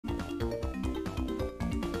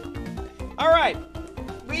Alright,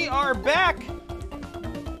 we are back.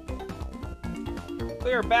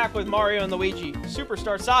 We are back with Mario and Luigi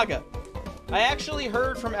Superstar Saga. I actually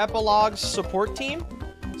heard from Epilogue's support team,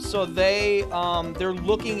 so they're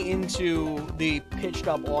looking into the pitched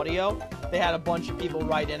up audio. They had a bunch of people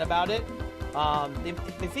write in about it.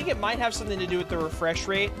 They think it might have something to do with the refresh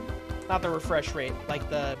rate. Not the refresh rate, like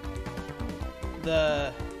the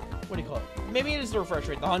what do you call it? Maybe it is the refresh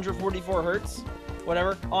rate, the 144 hertz,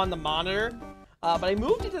 whatever, on the monitor. But I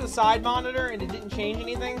moved it to the side monitor and it didn't change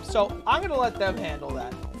anything, so I'm gonna let them handle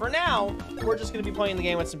that. For now, we're just gonna be playing the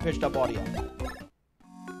game with some pitched up audio.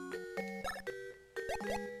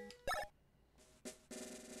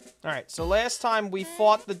 Alright, so last time we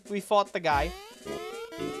fought the guy.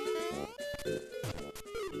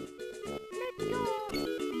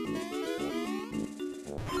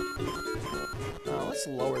 Let's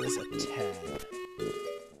lower this a tad.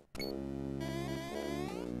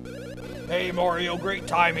 Hey Mario, great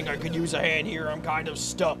timing. I could use a hand here. I'm kind of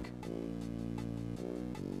stuck.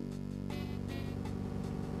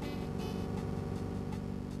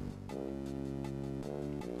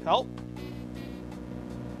 Help?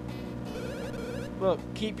 Look,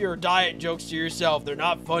 keep your diet jokes to yourself. They're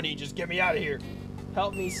not funny. Just get me out of here.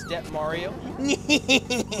 Help me, Step Mario.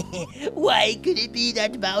 Why could it be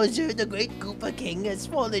that Bowser, the great Koopa King, has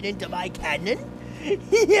fallen into my cannon?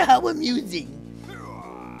 How amusing.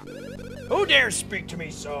 Who dares speak to me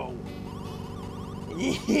so?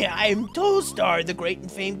 I'm Tollstar, the great and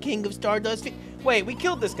famed king of Stardust. Wait, we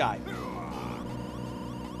killed this guy.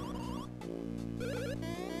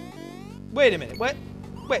 Wait a minute. What?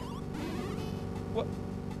 Wait. What?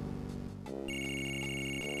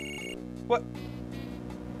 What?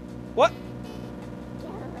 What?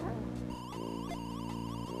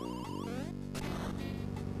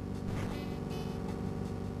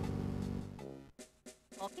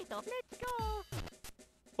 Okay, let's go.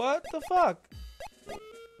 What the fuck?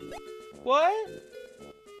 What?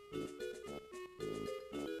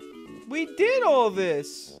 We did all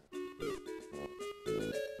this.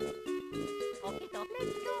 Okay,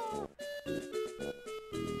 let's go.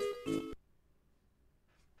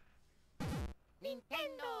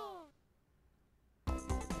 Nintendo.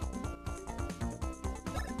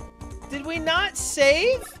 Did we not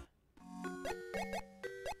save?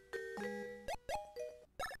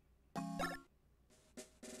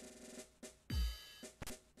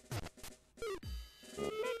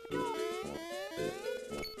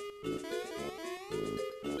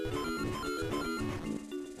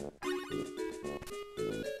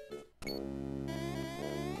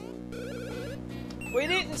 We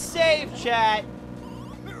didn't save, chat.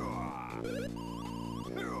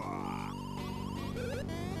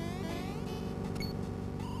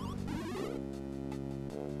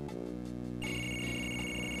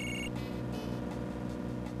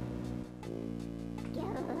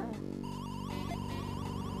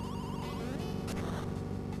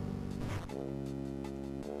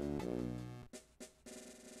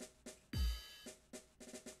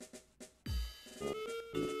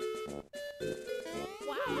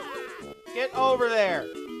 Get over there.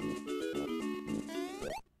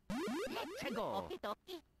 Let's go. Okay,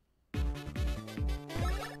 okay.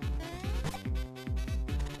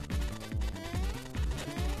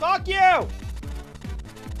 Fuck you!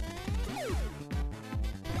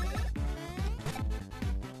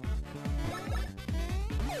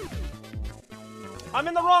 I'm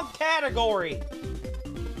in the wrong category.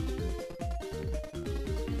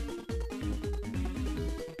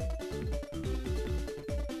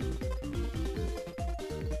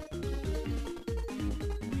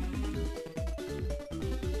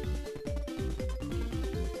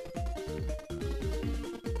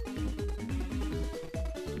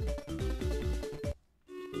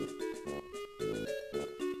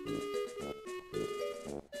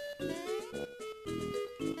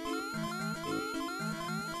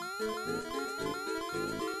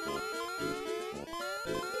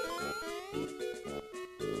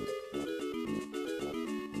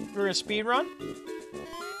 We're gonna speed run.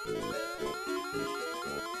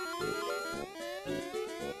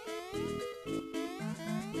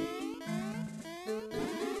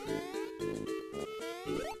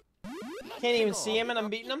 Can't even see him and I'm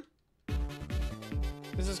beating him.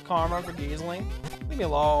 This is karma for Giesling. Leave me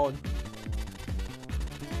alone.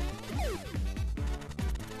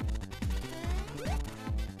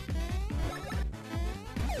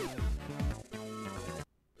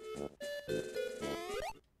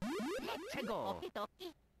 Let's go. Okay,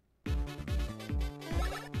 okay.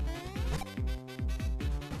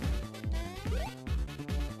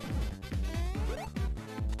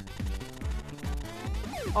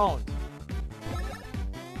 Owned.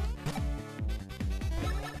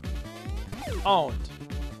 Owned.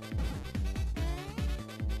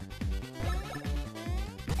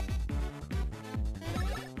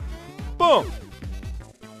 Boom!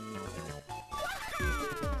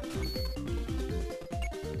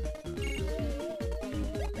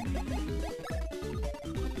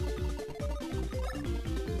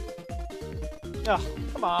 Oh,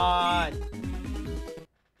 come on.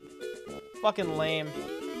 Fucking lame.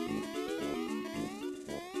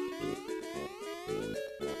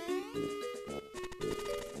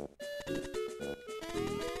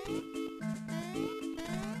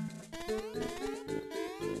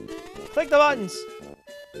 Click the buttons.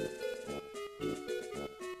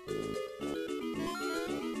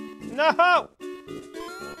 No!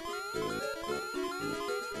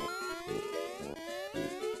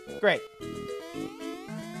 Great.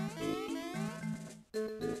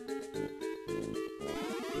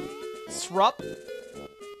 Srup.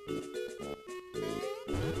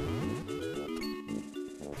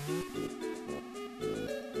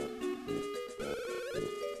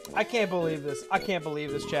 I can't believe this. I can't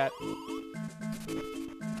believe this, chat.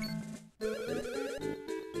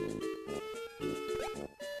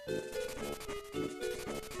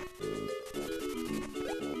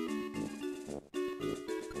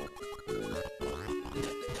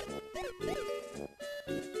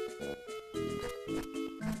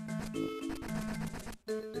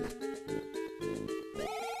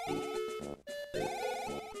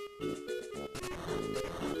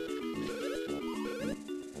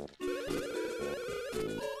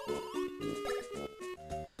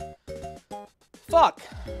 Fuck.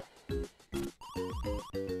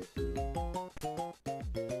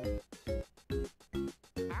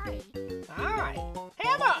 Alright. Alright.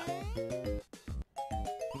 Hammer!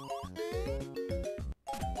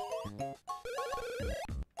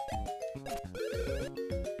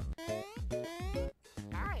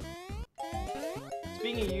 Alright.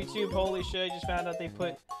 Speaking of YouTube, holy shit, I just found out they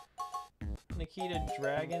put Nikita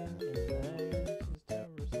Dragon in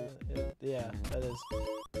yeah, that is.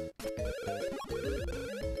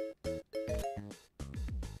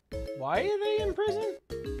 Why are they in prison?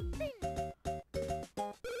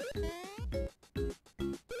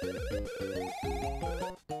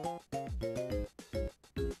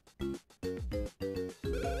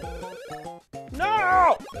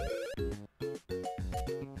 No!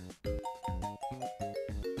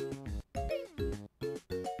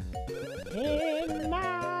 In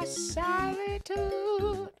my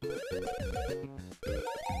solitude.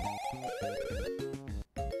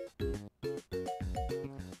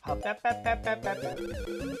 Hop, bap, bap, bap, bap, bap, bap.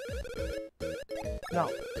 No.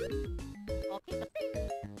 Okay.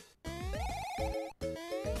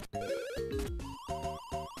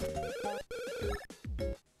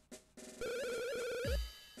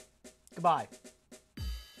 Goodbye.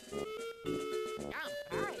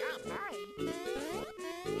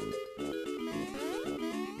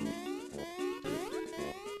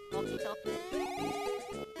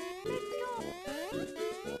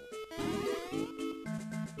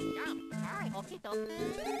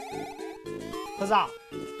 Huzzah!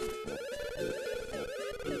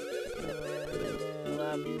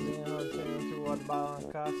 Loud music and home turning to water bottle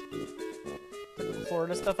on cost. Typical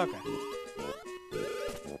Florida stuff? Okay.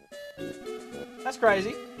 That's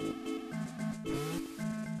crazy.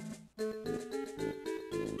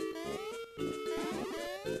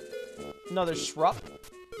 Another shrub.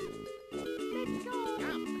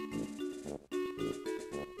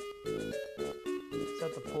 Is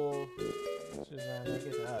that the pool?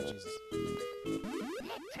 Oh, Jesus.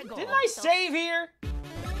 Didn't I save here?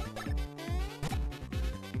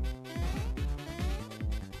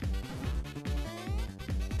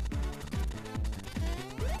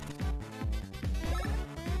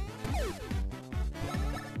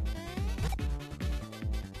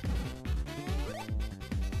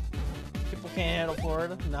 People can't handle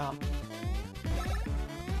Florida? No.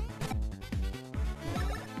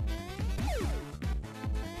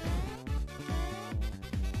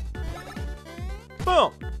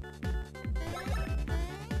 Boom!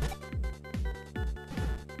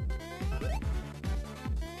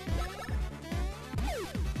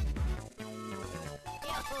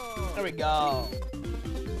 There we go.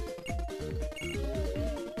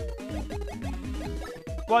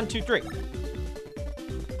 1, 2, 3.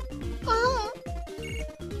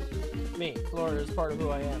 Me, Florida is part of who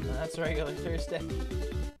I am. That's regular Thursday.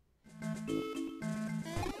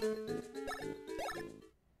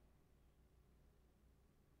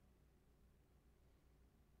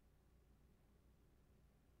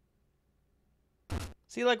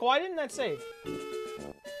 See, like, why didn't that save?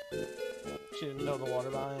 She didn't know the water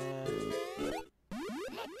bottle.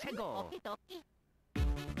 Okie dokie.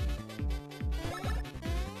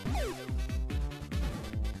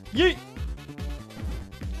 Yeet!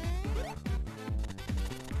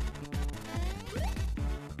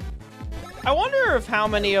 I wonder if how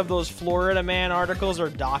many of those Florida Man articles are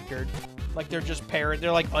doctored. Like they're just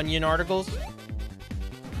they're like Onion articles.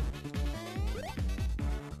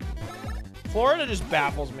 Florida just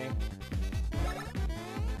baffles me.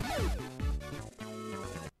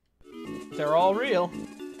 They're all real.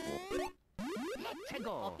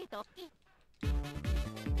 Okie dokie.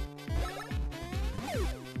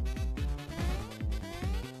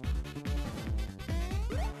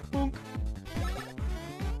 Boonk.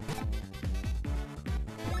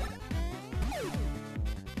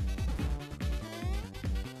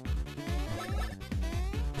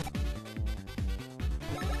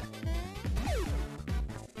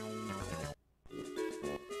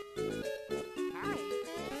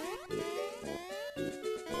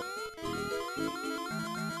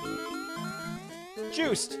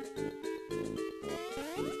 Juiced.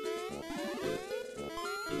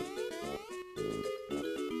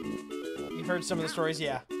 You heard some of the stories,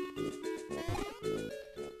 yeah.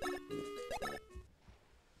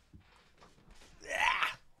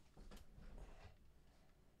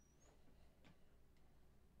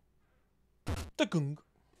 Da-gung.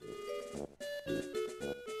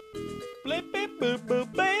 Blip, beep, boop,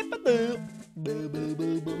 boop, beep, ba, doop. Boo, boo,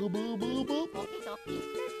 boo, boo, boo, boo, boo. Okie dokie.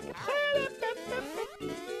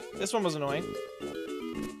 This one was annoying.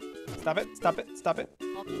 Stop it, stop it, stop it.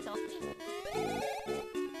 Okie dokie.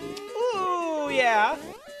 Ooh, yeah.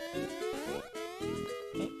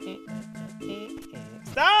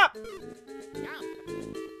 Stop! Jump.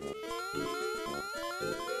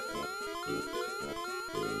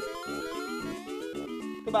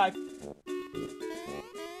 Goodbye.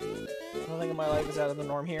 Nothing in my life is out of the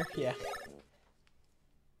norm here. Yeah.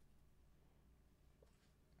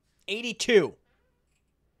 82.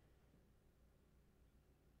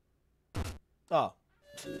 Oh.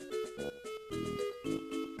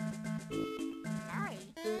 Hi.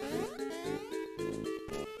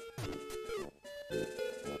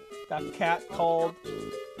 Got a cat called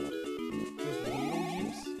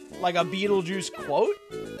Beetlejuice? Like a Beetlejuice quote?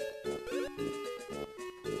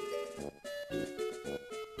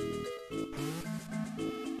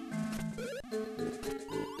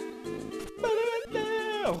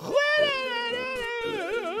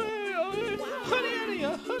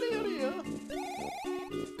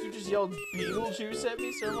 You just yelled Beetlejuice at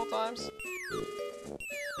me several times.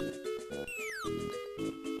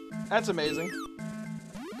 That's amazing.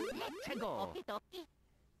 Okie dokie.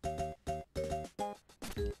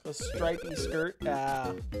 The stripy skirt.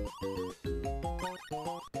 Ah.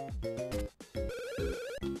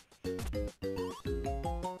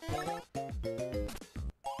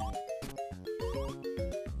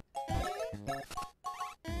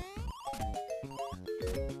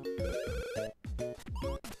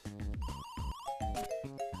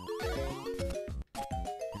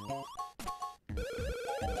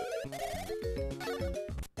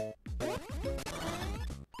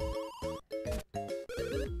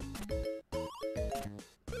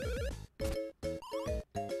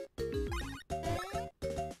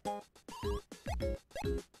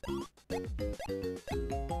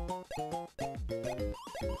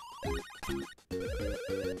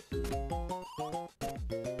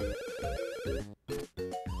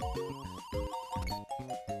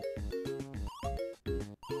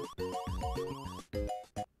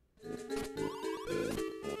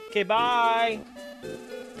 Okay, bye.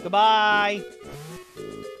 Goodbye.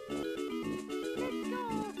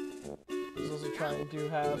 He's also trying to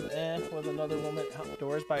have with another woman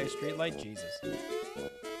outdoors by a streetlight. Jesus.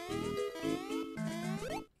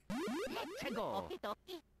 Okie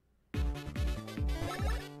dokie.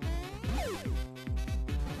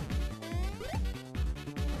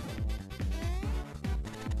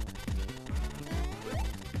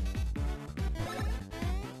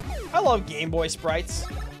 I love Game Boy sprites.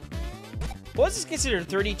 Was this considered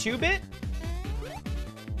 32-bit?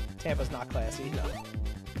 Tampa's not classy, no.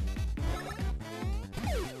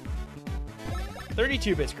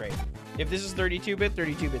 32-bit's great. If this is 32-bit,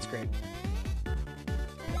 32-bit's great.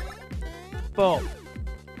 Boom.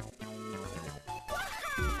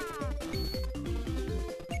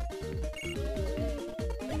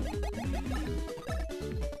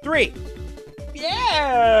 Three.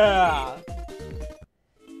 Yeah!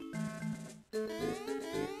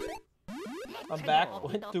 I'm back.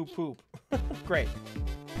 Went through poop. Great.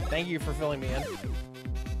 Thank you for filling me in.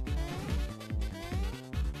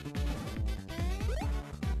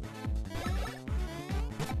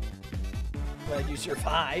 Glad you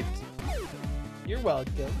survived. You're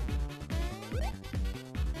welcome.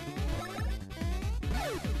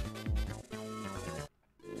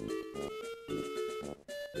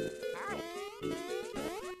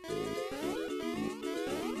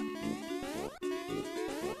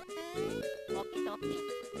 Okie dokie.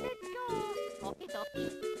 Let's go. Okie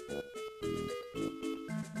dokie.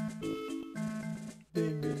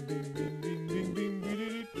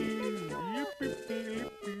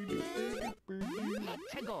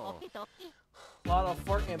 Let's go. Okie dokie. A lot of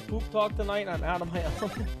fart and poop talk tonight. I'm out of my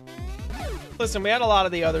element. Listen, we had a lot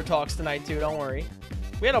of the other talks tonight too. Don't worry.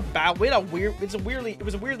 We had a weird. It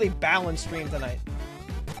was a weirdly balanced stream tonight.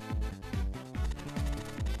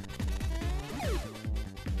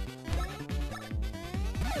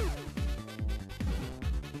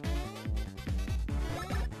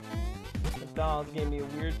 McDonald's gave me a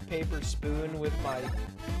weird paper spoon with my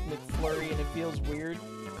McFlurry, and it feels weird.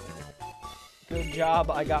 Good job,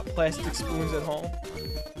 I got plastic spoons at home.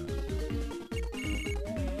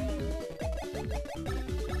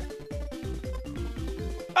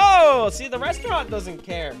 Oh, see, the restaurant doesn't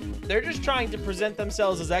care. They're just trying to present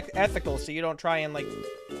themselves as ethical, so you don't try and, like,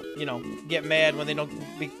 you know, get mad when they don't,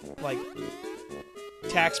 like,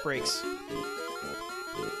 tax breaks.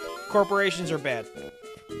 Corporations are bad. Let's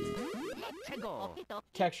go. Okie dokie.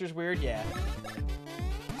 Texture's weird, yeah.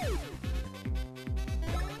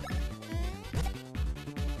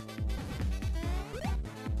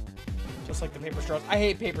 Just like the paper straws. I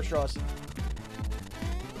hate paper straws.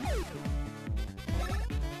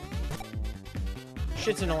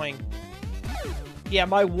 Shit's annoying. Yeah,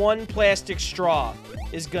 my one plastic straw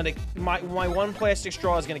is gonna my one plastic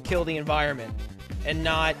straw is gonna kill the environment, and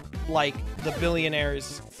not like the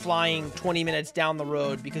billionaires flying 20 minutes down the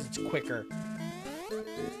road because it's quicker.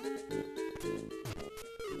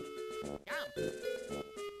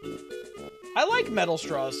 I like metal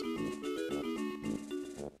straws.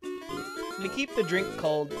 They keep the drink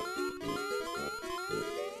cold.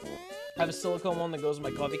 I have a silicone one that goes in my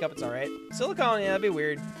coffee cup. It's alright. Silicone, yeah, that'd be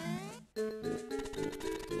weird.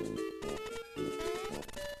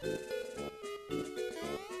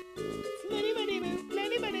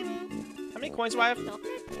 How many coins do I have?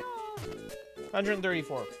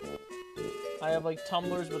 134. I have like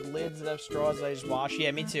tumblers with lids that have straws that I just wash. Yeah,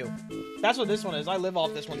 me too. That's what this one is. I live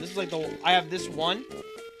off this one. This is like the... I have this one.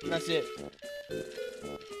 And that's it.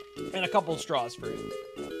 And a couple of straws for it.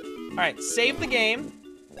 Alright, save the game.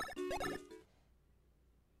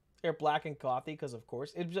 They're black and gothy, because of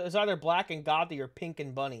course. It's either black and gothy or pink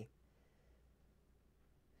and bunny.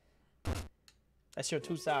 That's your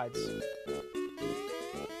two sides.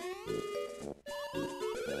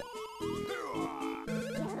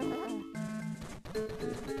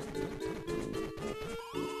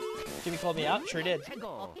 Jimmy called me out? Sure did. Let's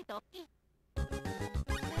go. Okie dokie.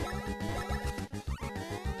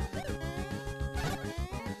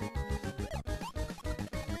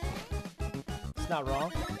 It's not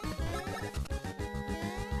wrong.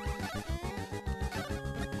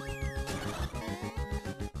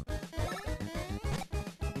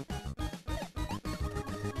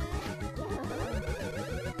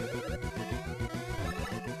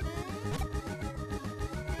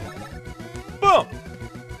 Boom!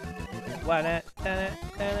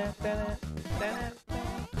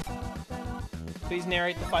 Please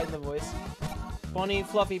narrate the fight in the voice. Bunny,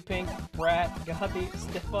 fluffy, pink, brat, gothy,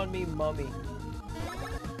 step on me, mummy.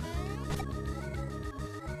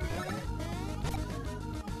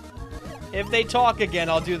 If they talk again,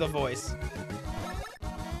 I'll do the voice.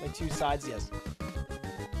 Like two sides, yes.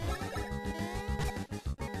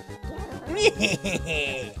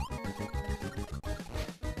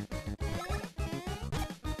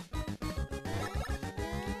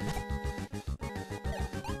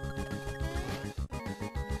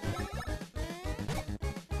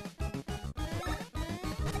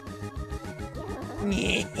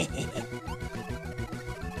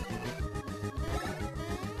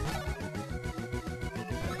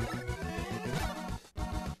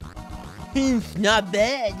 Not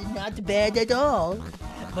bad, not bad at all.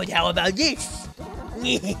 But how about this?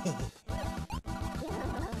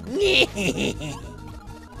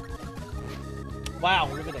 Wow,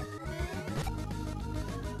 riveting.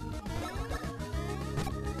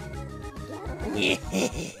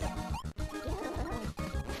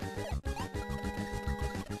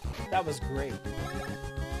 That was great.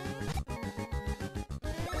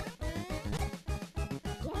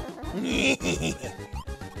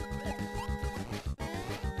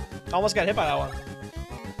 Almost got hit by that one.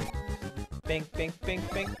 Bing, bing, bing,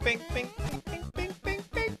 bing, bing, bing, bing, bing, bing, bing,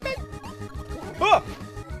 bing, bing. Oh!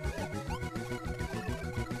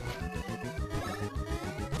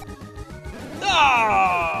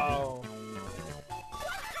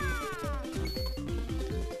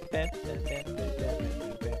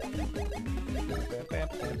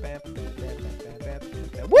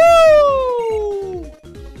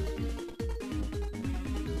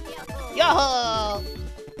 Oh!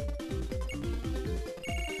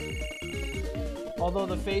 Although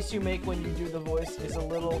the face you make when you do the voice is a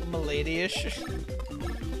little milady-ish.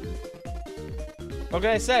 What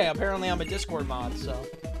can I say? Apparently I'm a Discord mod, so.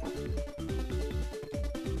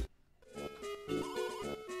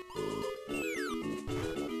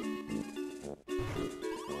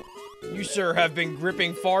 You, sir, have been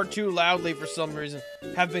gripping far too loudly for some reason.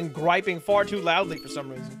 Have been griping far too loudly for some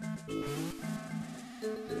reason.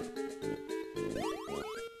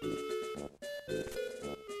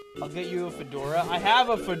 I'll get you a fedora. I have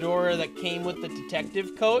a fedora that came with the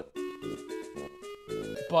detective coat,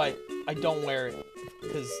 but I don't wear it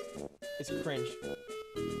because it's cringe.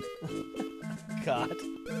 God.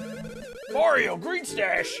 Mario, Green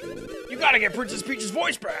Stash! You gotta get Princess Peach's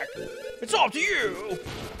voice back! It's all up to you!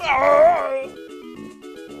 Ah!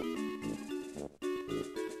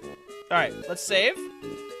 Alright, let's save.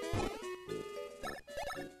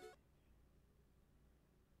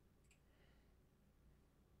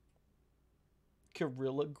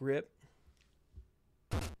 Gorilla Grip.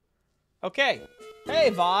 Okay.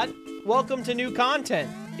 Hey, VOD. Welcome to new content.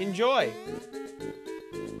 Enjoy.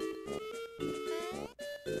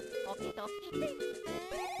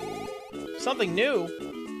 Something new?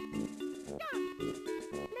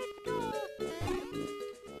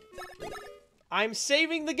 I'm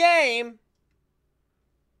saving the game.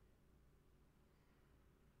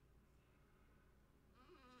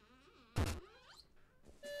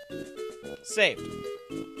 Saved.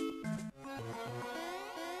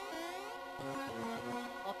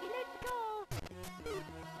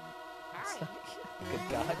 Good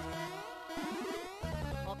God.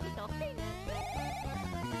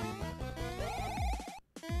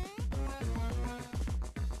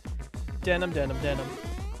 Denim, denim, denim.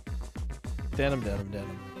 Denim, denim,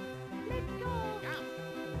 denim.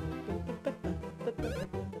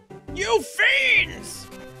 You fiends!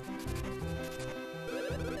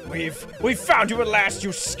 We've found you at last,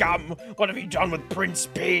 you scum! What have you done with Prince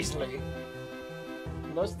Paisley?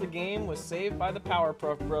 Unless the game was saved by the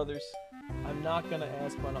Powerpuff Brothers. I'm not gonna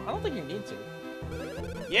ask my... I don't think you need to.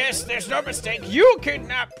 Yes, there's no mistake. You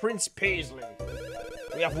kidnapped Prince Paisley.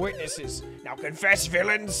 We have witnesses. Now confess,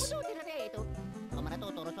 villains.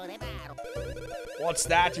 What's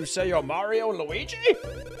that? You say you're Mario and Luigi?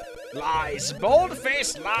 Lies.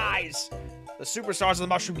 Bold-faced lies. The superstars of the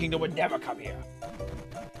Mushroom Kingdom would never come here.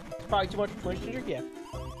 Probably too much for to drink, yeah.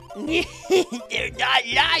 They're not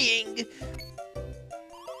lying.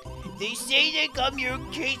 They say they come here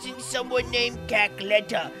chasing someone named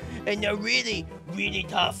Cacletta, and they're really, really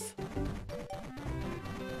tough.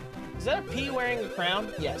 Is that a P wearing a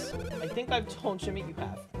crown? Yes. I think I've told Jimmy you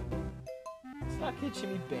have. Let's not get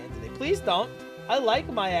Jimmy banned today. Please don't. I like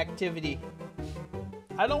my activity.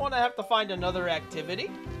 I don't want to have to find another activity.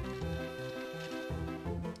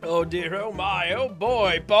 Oh dear, oh my, oh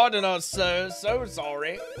boy, pardon us, sir, so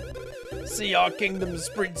sorry. See, our kingdom's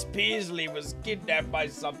Prince Paisley was kidnapped by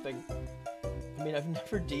something. I mean, I've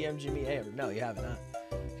never DM'd Jimmy A. No, you haven't,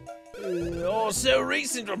 huh? Also,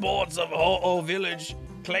 recent reports of Ho-Oh Village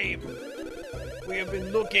claim we have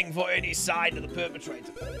been looking for any sign of the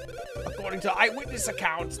perpetrator. According to eyewitness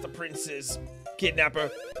accounts, the prince's kidnapper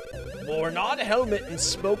wore an odd helmet and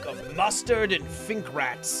spoke of mustard and fink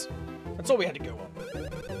rats. That's all we had to go on.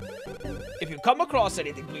 If you come across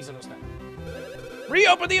anything, please let us know.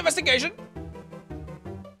 Reopen the investigation!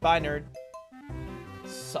 Bye, nerd.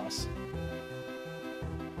 Sus.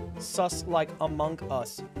 Sus like Among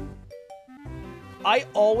Us. I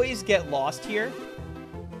always get lost here.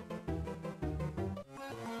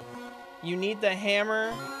 You need the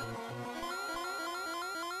hammer.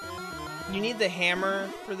 You need the hammer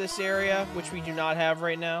for this area, which we do not have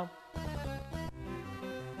right now.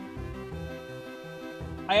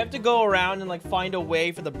 I have to go around and like find a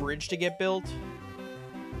way for the bridge to get built.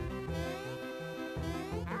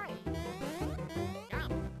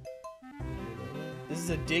 This is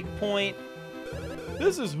a dig point.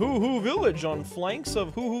 This is Hoo Hoo Village on flanks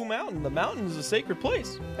of Hoo Hoo Mountain. The mountain is a sacred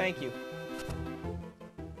place. Thank you.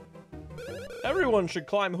 Everyone should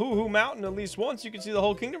climb Hoo Hoo Mountain at least once. You can see the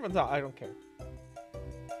whole kingdom from the top. I don't care.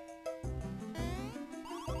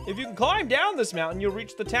 If you can climb down this mountain, you'll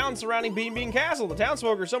reach the town surrounding Bean Bean Castle. The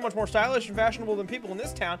townsfolk are so much more stylish and fashionable than people in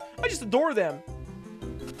this town. I just adore them.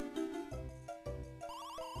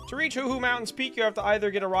 To reach Hoo Hoo Mountain's peak, you have to either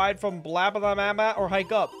get a ride from Blabba or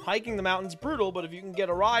hike up. Hiking the mountain's brutal, but if you can get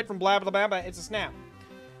a ride from Blabba, it's a snap.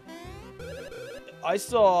 I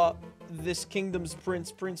saw this kingdom's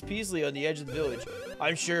Prince Paisley on the edge of the village.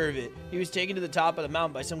 I'm sure of it. He was taken to the top of the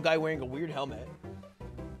mountain by some guy wearing a weird helmet.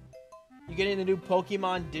 You getting the new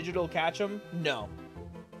Pokemon Digital Catch'em? No.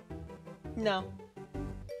 No.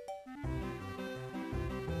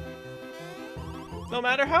 No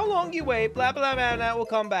matter how long you wait, blah blah blah blah will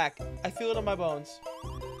come back. I feel it in my bones.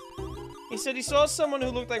 He said he saw someone who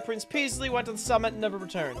looked like Prince Peasley, went to the summit, and never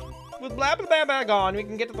returned. With blah blah blah blah gone, we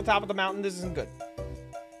can get to the top of the mountain. This isn't good.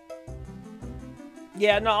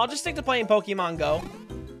 Yeah, no, I'll just stick to playing Pokemon Go.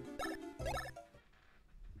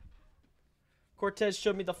 Cortez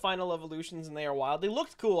showed me the final evolutions, and they are wild. They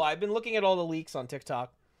looked cool. I've been looking at all the leaks on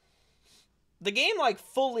TikTok. The game, like,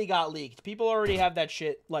 fully got leaked. People already have that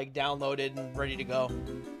shit, like, downloaded and ready to go.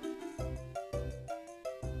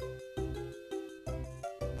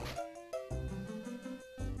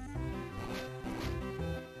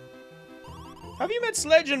 Have you met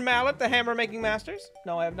Sledge and Mallet, the hammer-making masters?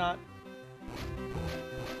 No, I have not.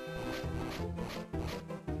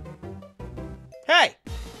 Hey!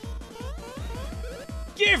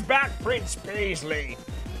 Give back Prince Paisley!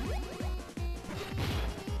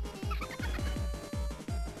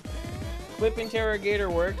 Whip interrogator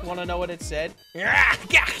worked. Want to know what it said? Ah,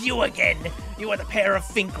 you again! You are the pair of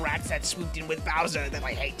fink rats that swooped in with Bowser that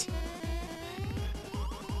I hate.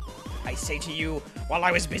 I say to you, while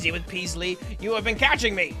I was busy with Peasley, you have been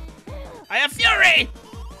catching me! I have fury!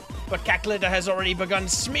 But Cackletta has already begun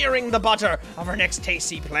smearing the butter of her next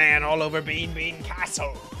tasty plan all over Bean Bean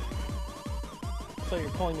Castle. So you're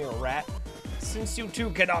calling me a rat? Since you two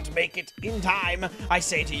cannot make it in time, I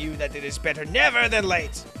say to you that it is better never than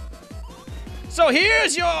late. So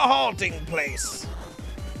here's your halting place.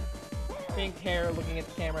 Pink hair, looking at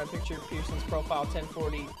the camera, picture of Pearson's profile,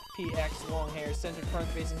 1040px, long hair, centered front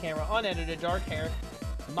facing camera, unedited, dark hair,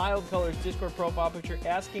 mild colors, Discord profile picture,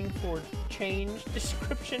 asking for change,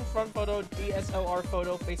 description, front photo, DSLR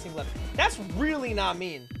photo, facing left. That's really not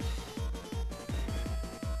mean.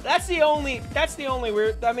 That's the only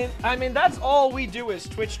weird, I mean, that's all we do as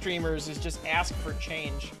Twitch streamers is just ask for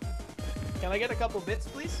change. Can I get a couple bits,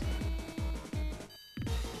 please?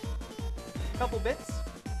 Couple bits?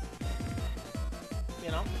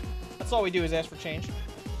 You know, that's all we do is ask for change.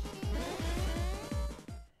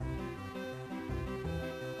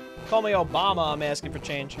 Call me Obama, I'm asking for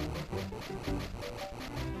change.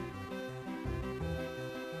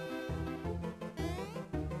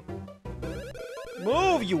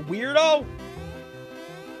 Move, you weirdo!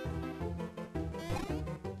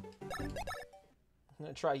 I'm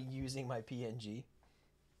gonna try using my PNG.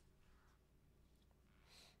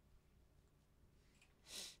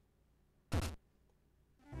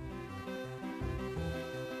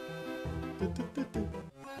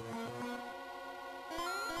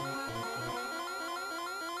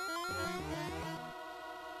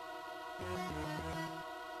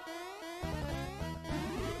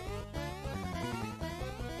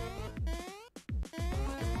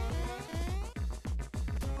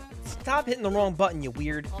 Stop hitting the wrong button, you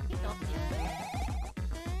weird. Okie dokie.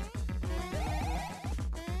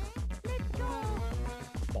 Let's go.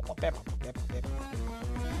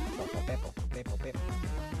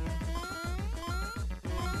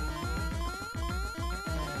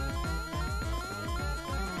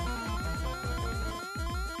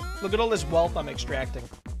 Look at all this wealth I'm extracting.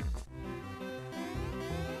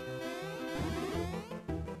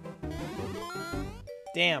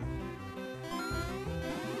 Damn.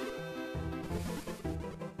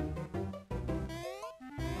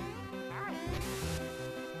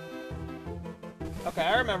 Okay,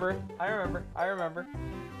 I remember. I remember. I remember.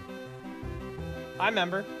 I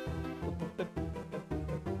remember.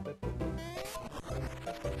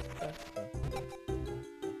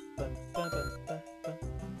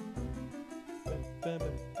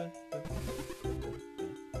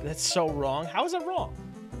 That's so wrong. How is that wrong?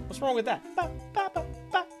 What's wrong with that?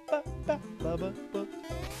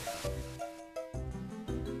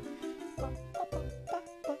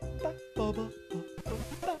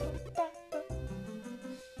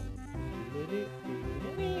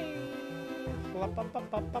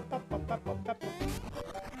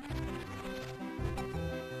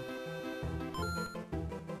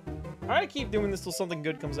 Alright, keep doing this till something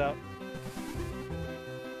good comes out.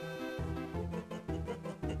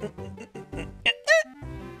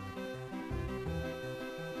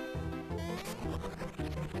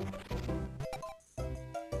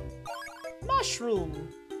 Mushroom!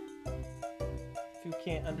 If you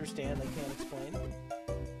can't understand, I can't explain.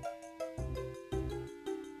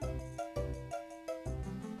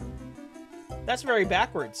 That's very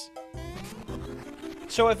backwards.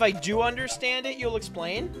 So if I do understand it, you'll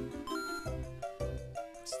explain?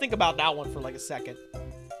 Let's think about that one for like a second.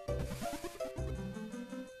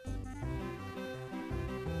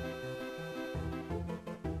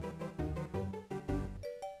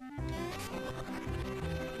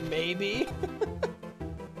 Maybe.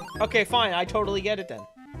 Okay, fine. I totally get it then.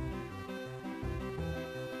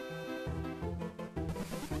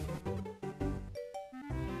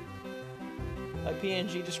 My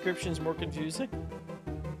PNG description's more confusing.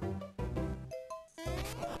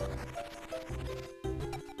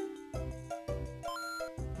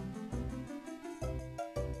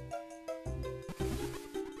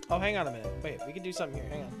 Oh, hang on a minute. Wait, we can do something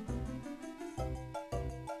here. Hang on.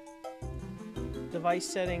 Device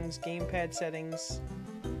settings, gamepad settings,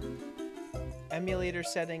 emulator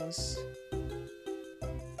settings,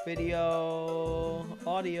 video,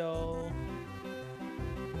 audio,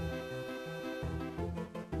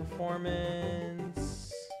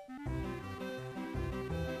 performance.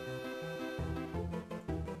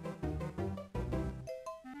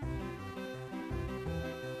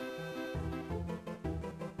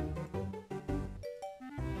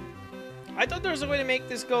 I thought there was a way to make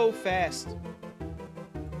this go fast.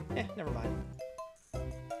 Never mind.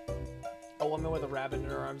 A woman with a rabbit in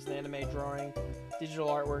her arms, an anime drawing, digital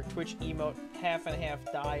artwork, Twitch emote, half and half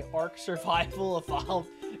die, Ark survival, evolve,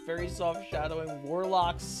 very soft shadowing,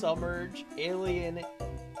 warlock, submerge, alien,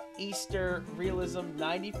 Easter, realism,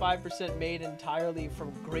 95% made entirely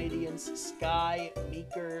from gradients, sky,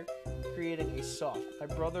 meeker, creating a soft. My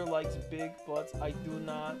brother likes big butts, I do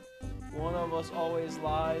not. One of us always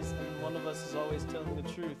lies, and one of us is always telling the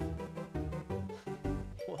truth.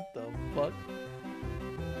 What the fuck?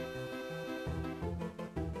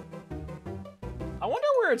 I wonder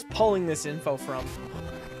where it's pulling this info from.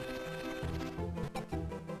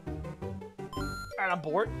 Alright, I'm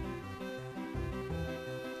bored.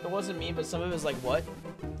 It wasn't me, but some of it was like, what?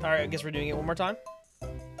 Alright, I guess we're doing it one more time.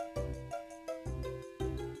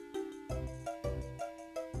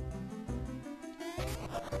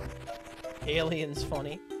 Alien's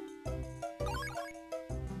funny.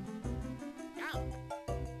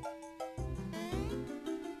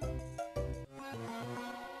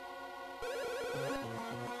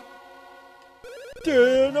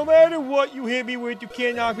 No matter what you hit me with, you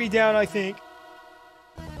can't knock me down, I think.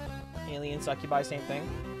 Alien, succubi, same thing.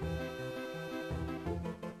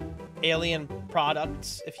 Alien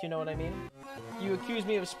products, if you know what I mean. You accused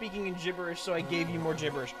me of speaking in gibberish, so I gave you more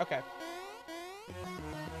gibberish. Okay.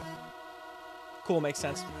 Cool, makes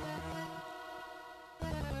sense.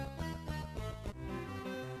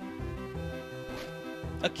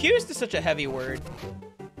 Accused is such a heavy word.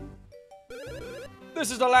 This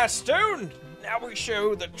is the last stone! Now we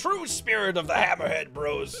show the true spirit of the Hammerhead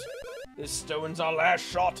Bros. This stone's our last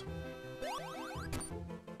shot.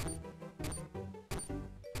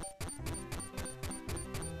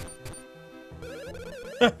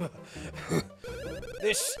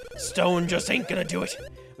 This stone just ain't gonna do it.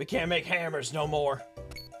 We can't make hammers no more.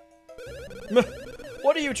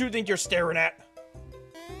 What do you two think you're staring at?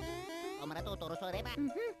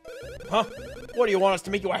 Huh? What, do you want us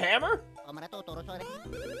to make you a hammer?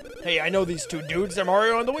 Hey, I know these two dudes. They're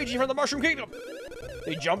Mario and Luigi from the Mushroom Kingdom.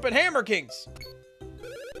 They jump at Hammer Kings.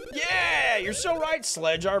 Yeah, you're so right,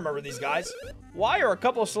 Sledge. I remember these guys. Why are a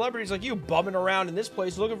couple of celebrities like you bumming around in this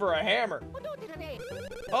place looking for a hammer?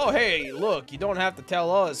 Oh, hey, look, you don't have to tell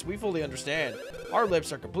us. We fully understand. Our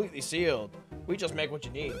lips are completely sealed. We just make what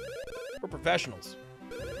you need. We're professionals.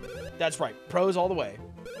 That's right, pros all the way.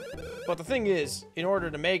 But the thing is, in order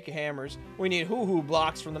to make hammers, we need hoo-hoo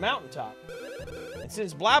blocks from the mountaintop. And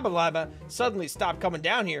since Blabba Blabba suddenly stopped coming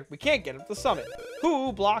down here, we can't get up the summit.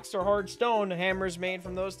 Hoo-hoo blocks are hard stone. Hammers made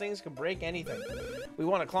from those things can break anything. We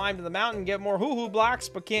want to climb to the mountain and get more hoo-hoo blocks,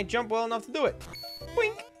 but can't jump well enough to do it.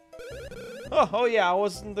 Wink! Oh yeah, I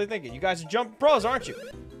wasn't thinking. You guys are jump pros, aren't you?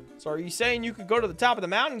 So are you saying you could go to the top of the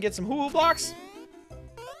mountain and get some hoo-hoo blocks?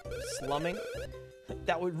 Slumming?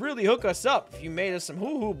 That would really hook us up. If you made us some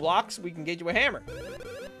hoo-hoo blocks, we can get you a hammer.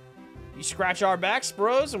 You scratch our backs,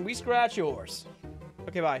 bros, and we scratch yours.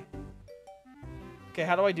 Okay, bye. Okay,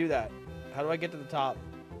 how do I do that? How do I get to the top?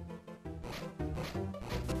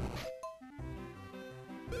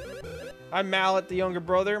 I'm Mallet, the younger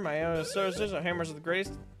brother. My services are hammers are the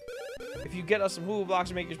greatest. If you get us some hoo-hoo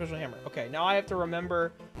blocks, make your special hammer. Okay, now I have to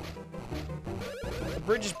remember. The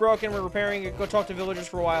bridge is broken. We're repairing it. Go talk to villagers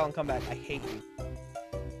for a while and come back. I hate you.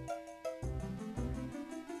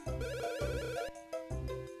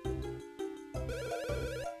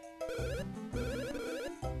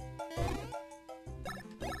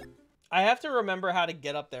 I have to remember how to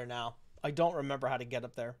get up there now. I don't remember how to get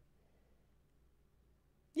up there.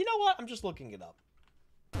 You know what? I'm just looking it up.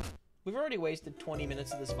 We've already wasted 20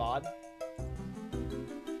 minutes of this VOD.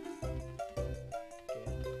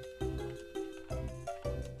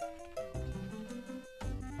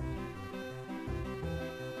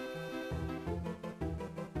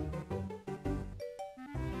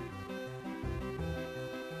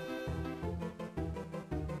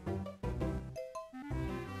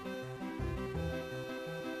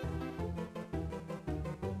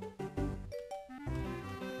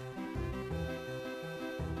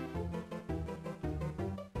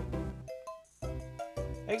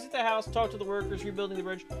 Exit the house, talk to the workers rebuilding the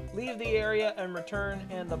bridge, leave the area and return,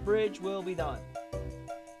 and the bridge will be done.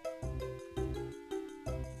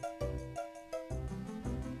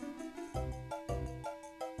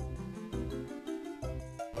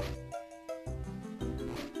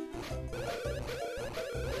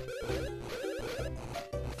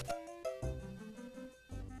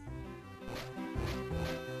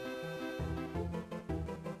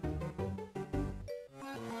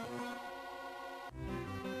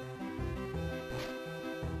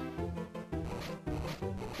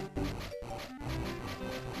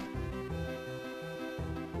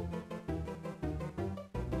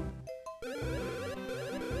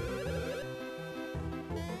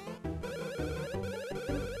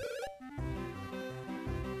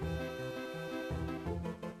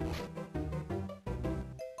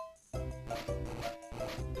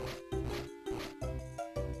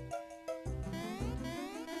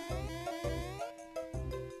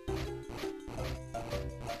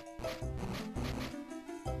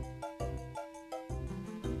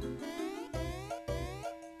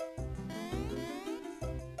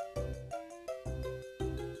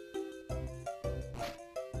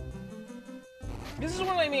 This is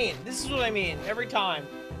what I mean. This is what I mean. Every time.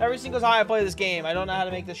 Every single time I play this game, I don't know how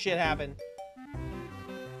to make this shit happen.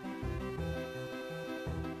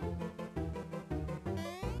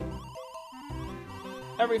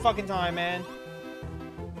 Every fucking time, man.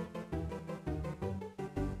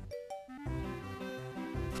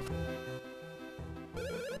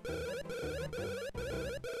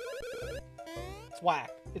 It's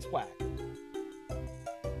whack. It's whack.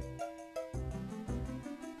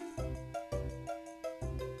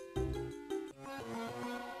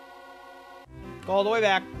 Go all the way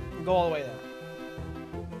back, and go all the way there.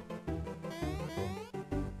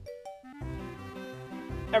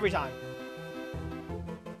 Every time.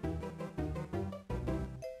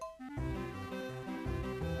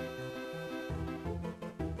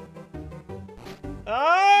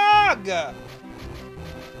 Ugh!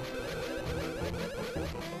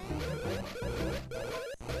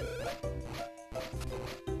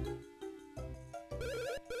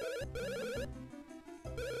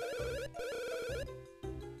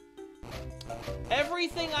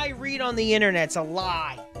 Everything I read on the internet's a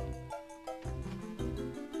lie.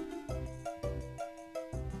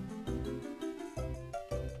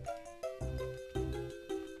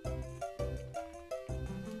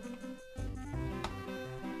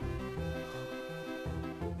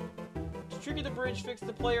 To trigger the bridge fix,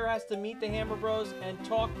 the player has to meet the Hammer Bros and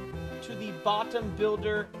talk to the bottom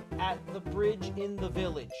builder at the bridge in the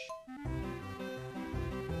village.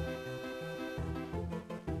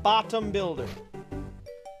 Bottom builder.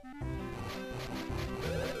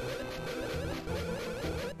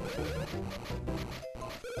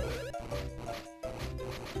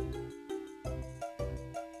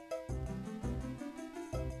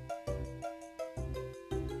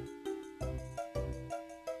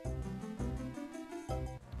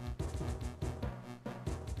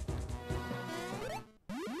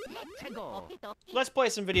 Let's play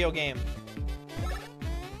some video game.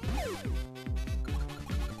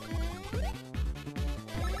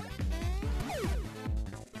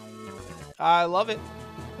 I love it.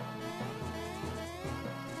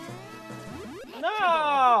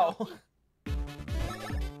 No!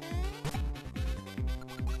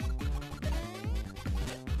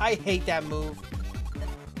 I hate that move.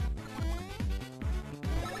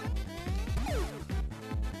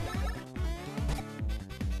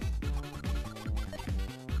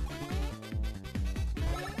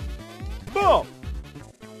 Boom!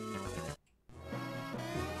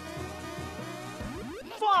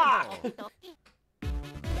 Fuck!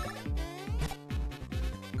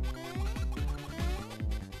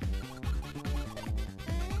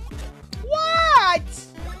 What?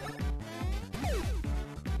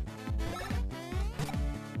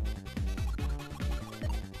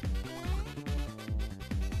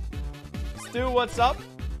 Stu, what's up?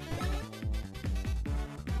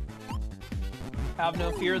 Have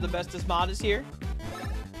no fear, the bestest mod is here.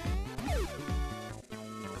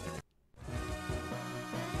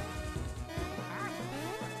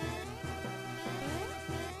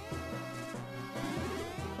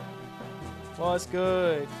 What's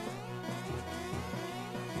good?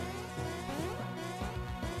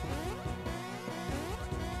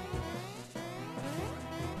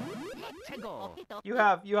 You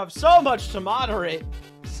have so much to moderate.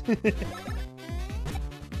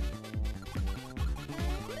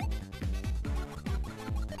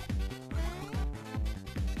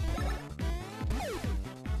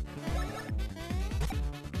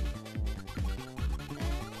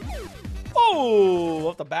 Oh,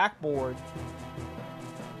 up the backboard.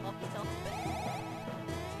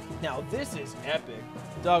 Now this is epic.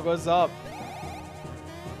 Doug, what's up?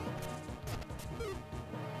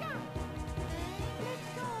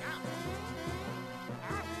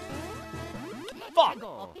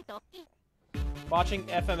 Fuck! Watching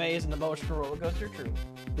FMA is an emotional roller coaster. True.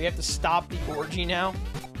 We have to stop the orgy now.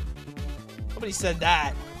 Nobody said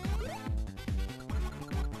that.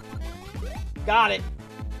 Got it.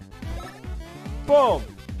 Boom.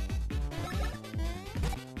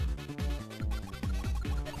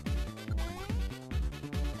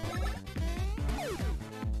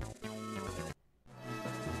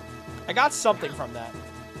 I got something from that.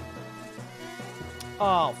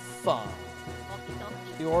 Oh, fuck.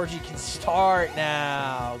 The orgy can start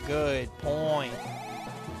now. Good point.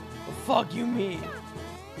 The fuck you mean?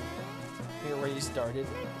 Here where you started.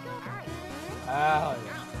 Oh,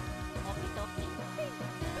 yeah.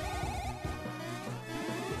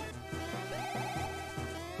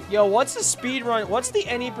 Yo, what's the speed run? What's the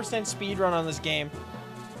any % speed run on this game?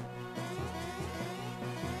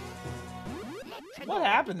 What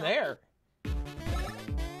happened there?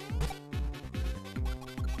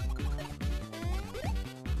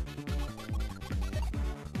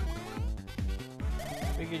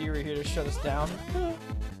 Figured you were here to shut us down.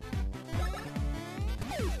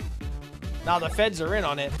 Now the feds are in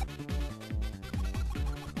on it.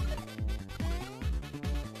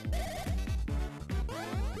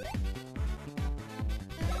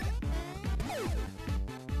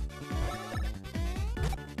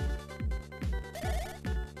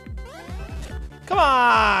 Come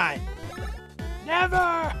on!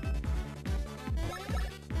 Never!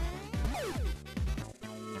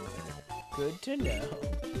 Good to know.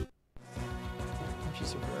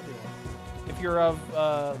 She's for everyone. If you're of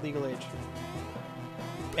legal age.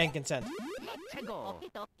 And consent.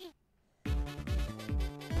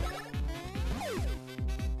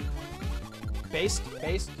 Based.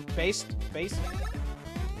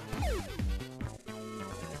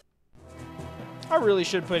 I really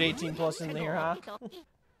should put 18 plus in here, huh?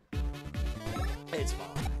 It's fine.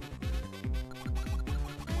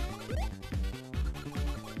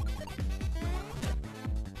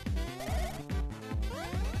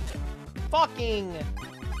 Fucking!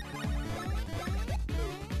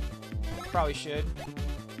 Probably should.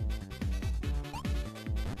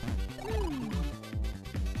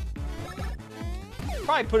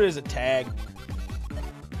 Probably put it as a tag.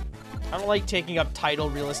 I don't like taking up title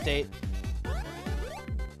real estate.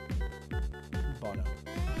 Bono.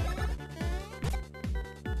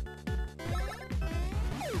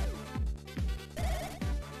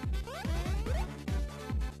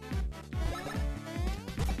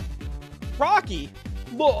 Rocky!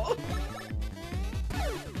 Whoa.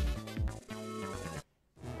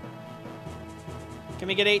 Can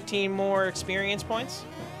we get 18 more experience points?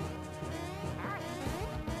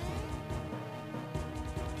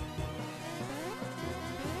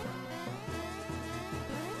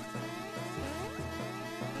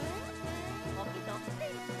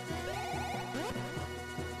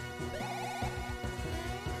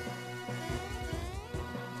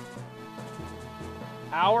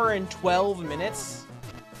 Hour and 12 minutes?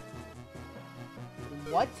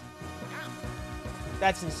 What?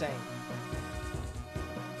 That's insane.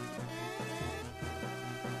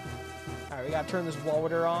 Alright, we gotta turn this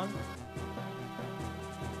water on.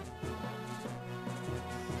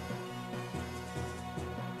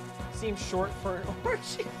 Seems short for an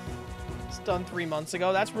orgy. It's done 3 months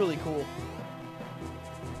ago. That's really cool.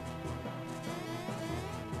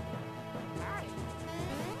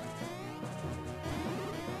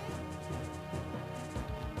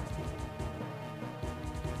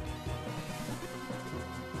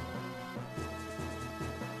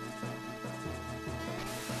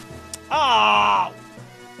 Oh!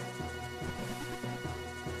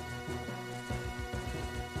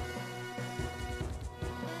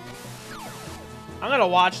 I'm gonna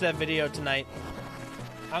watch that video tonight.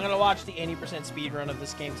 I'm gonna watch the 80% speed run of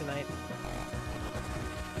this game tonight.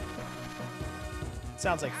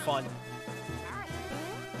 Sounds like fun.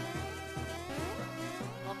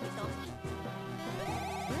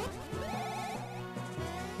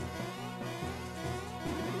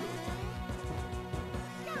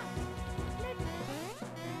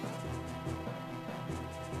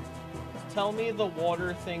 Tell me the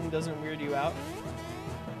water thing doesn't weird you out.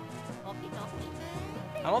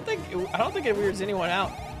 I don't think it weirds anyone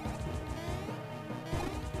out.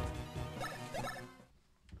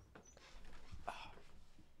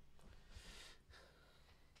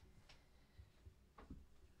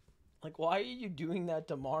 Like, why are you doing that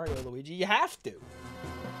to Mario, Luigi? You have to.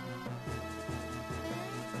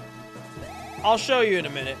 I'll show you in a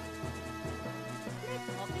minute.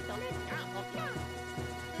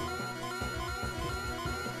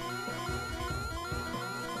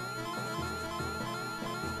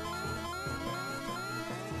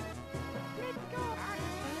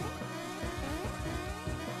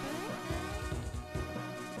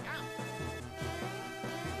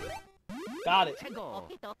 Got it.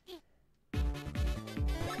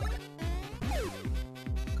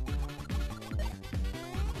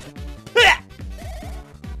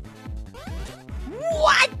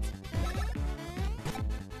 What?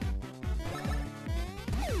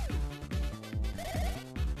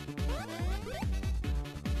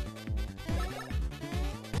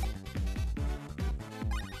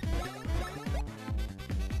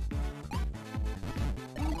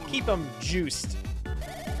 Keep them juiced.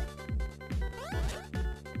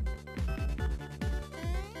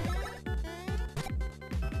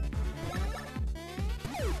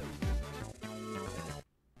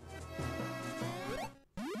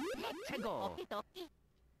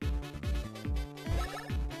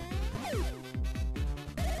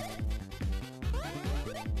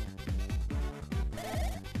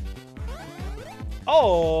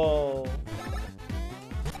 Oh.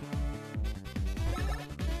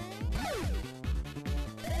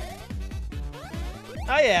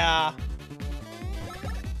 Oh yeah.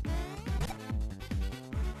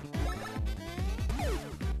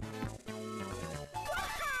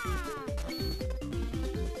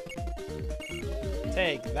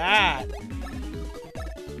 Take that.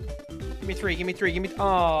 Give me three, give me three, give me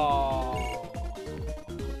oh.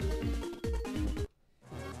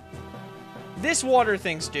 This water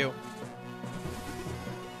thing's due.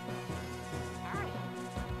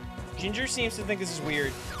 Ginger seems to think this is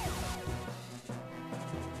weird.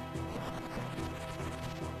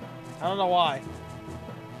 I don't know why.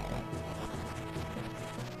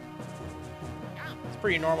 It's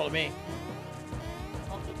pretty normal to me.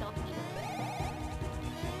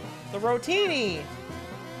 The Rotini!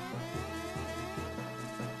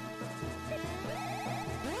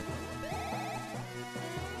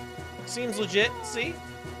 Seems legit, see?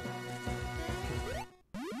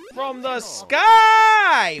 From the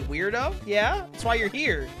sky! Weirdo? Yeah? That's why you're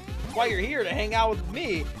here. That's why you're here, to hang out with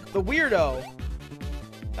me, the weirdo.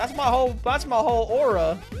 That's my whole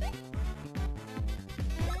aura.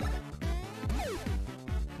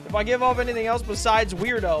 If I give off anything else besides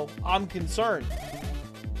weirdo, I'm concerned.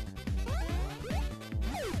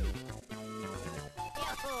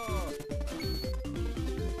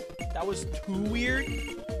 That was too weird.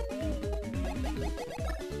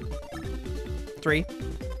 3.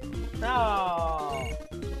 No.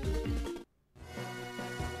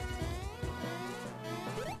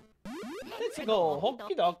 Let's go.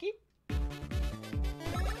 Okie dokie.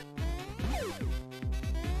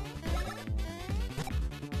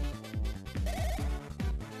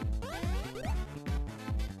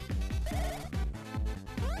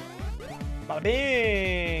 Bada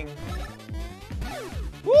bing.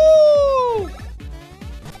 Woo!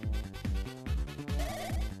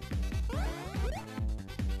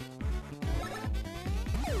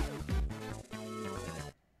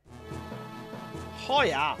 Oh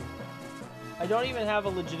yeah. I don't even have a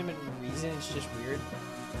legitimate reason, it's just weird.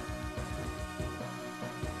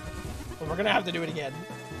 But we're gonna have to do it again.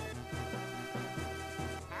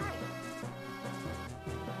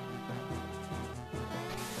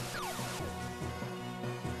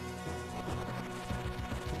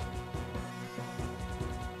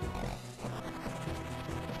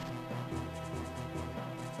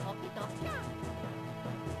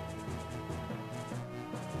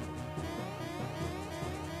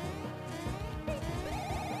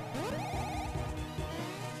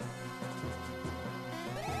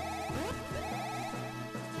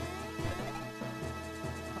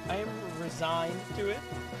 I am resigned to it.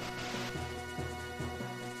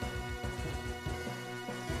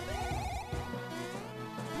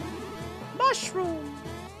 Mushroom!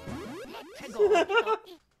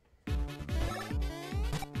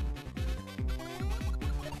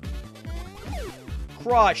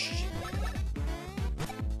 Crushed.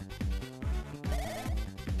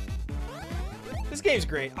 This game's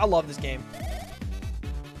great. I love this game.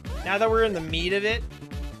 Now that we're in the meat of it,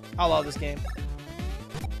 I love this game.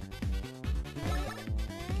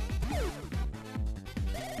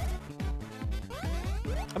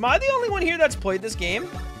 Am I the only one here that's played this game?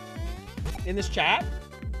 In this chat?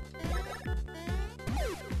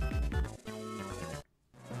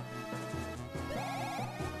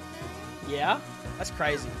 Yeah? That's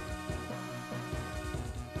crazy.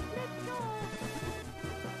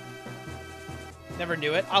 Never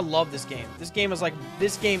knew it. I love this game. This game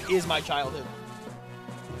is my childhood.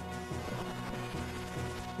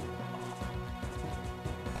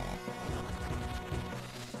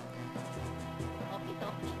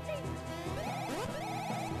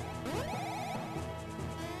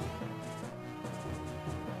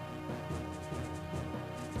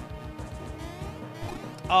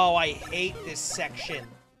 Oh, I hate this section.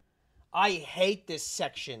 I hate this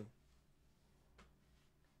section.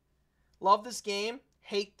 Love this game.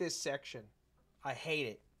 Hate this section. I hate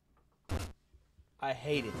it. I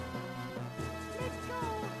hate it.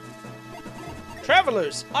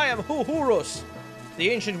 Travelers, I am Huhurus,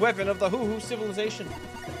 the ancient weapon of the Huhu civilization.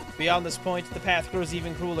 Beyond this point, the path grows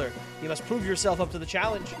even crueler. You must prove yourself up to the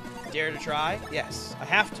challenge. Dare to try? Yes, I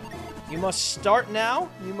have to. You must start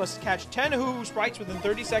now. You must catch 10 Huhu sprites within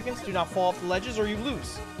 30 seconds. Do not fall off the ledges or you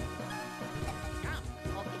lose.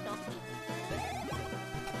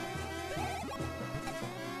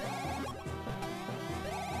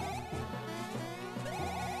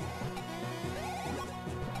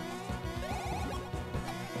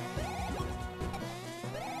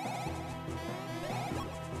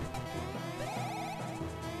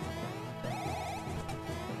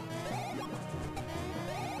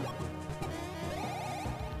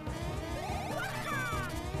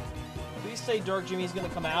 Say Dark Jimmy's gonna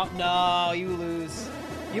come out. No, you lose.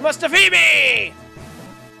 You must defeat me!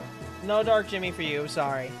 No Dark Jimmy for you,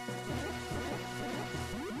 sorry.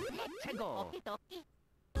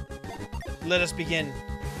 Let us begin.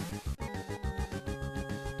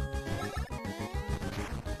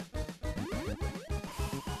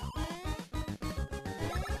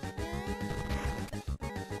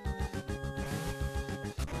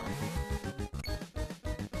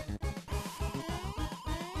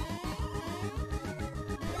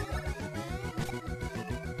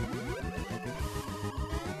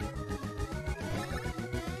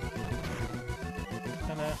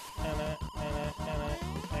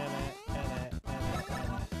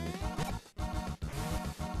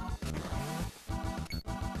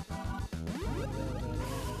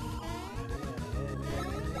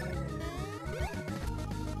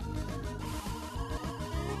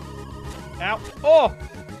 Ow. Oh!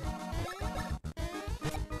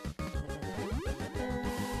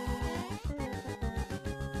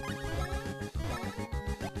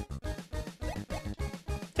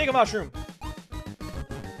 Take a mushroom.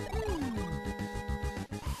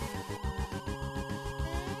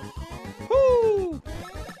 Woo!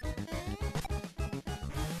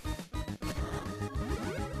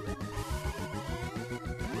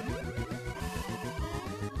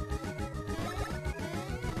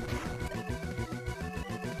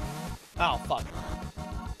 Oh, fuck.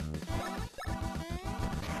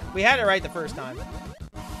 We had it right the first time.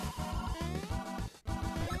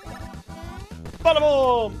 Bada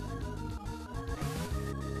boom!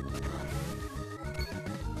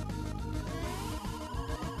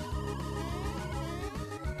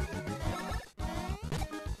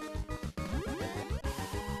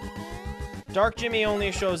 Dark Jimmy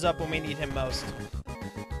only shows up when we need him most.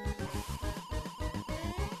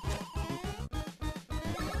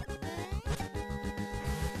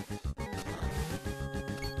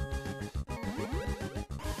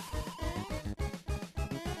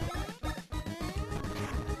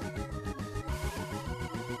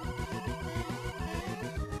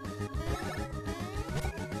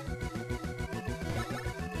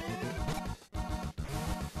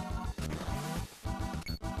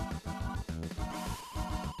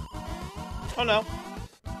 Oh no.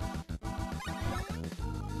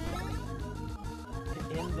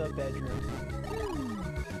 In the bedroom.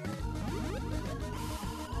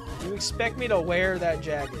 You expect me to wear that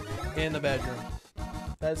jacket in the bedroom?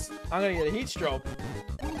 I'm gonna get a heat stroke.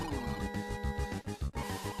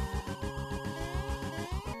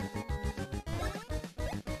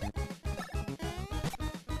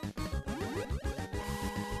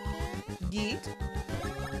 Yeet.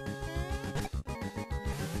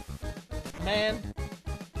 Man.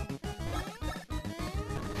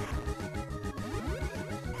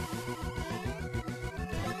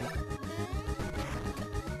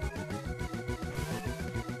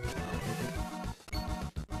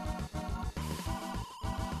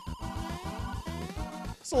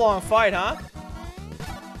 It's a long fight, huh?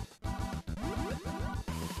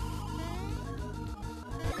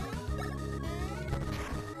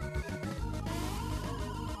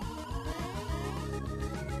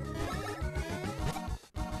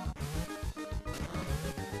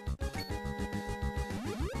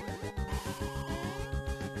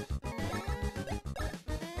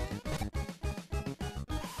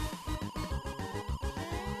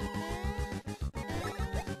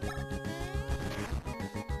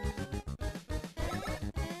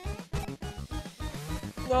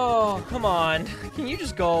 Oh, come on. Can you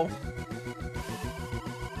just go?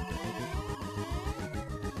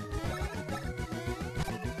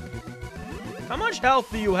 How much health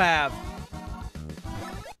do you have?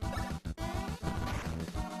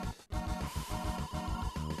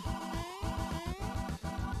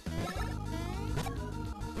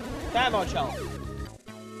 That much health.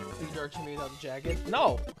 You dark Jimmy without the jacket?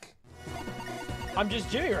 No. I'm just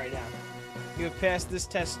Jimmy right now. You have passed this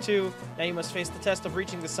test too. Now you must face the test of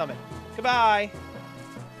reaching the summit. Goodbye.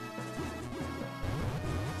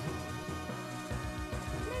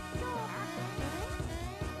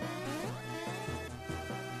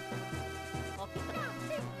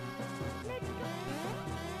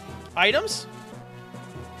 Items?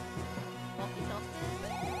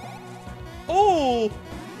 Oh!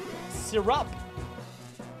 Syrup.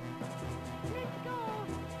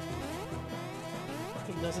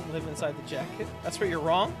 He doesn't live inside the jacket. That's where you're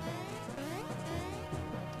wrong.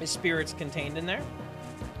 His spirit's contained in there.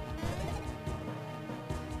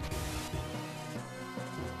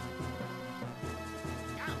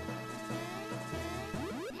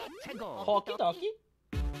 Hockey donkey.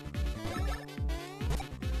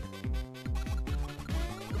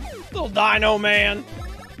 Little dino man.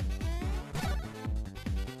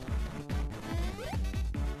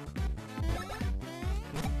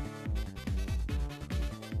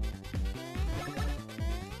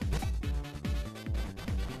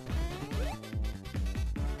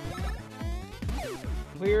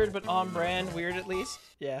 Weird, but on brand. Weird, at least.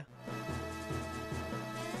 Yeah.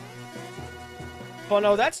 Oh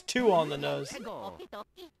no, that's 2 on the nose.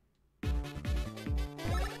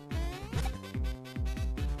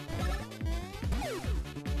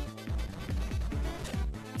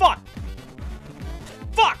 Fuck!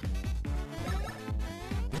 Fuck!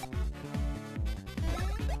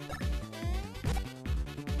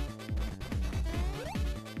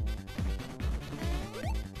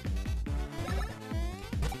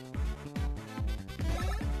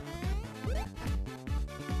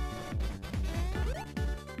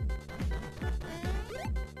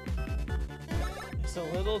 There's a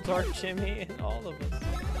little dark Jimmy in all of us.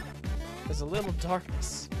 There's a little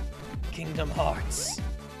darkness. Kingdom Hearts.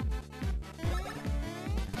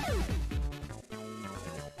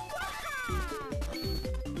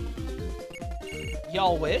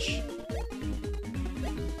 Y'all wish?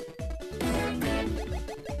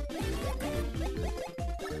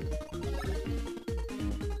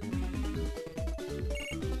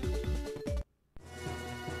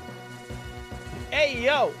 Hey,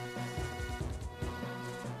 yo!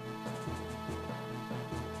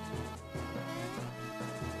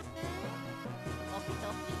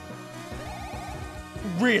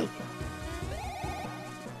 Really?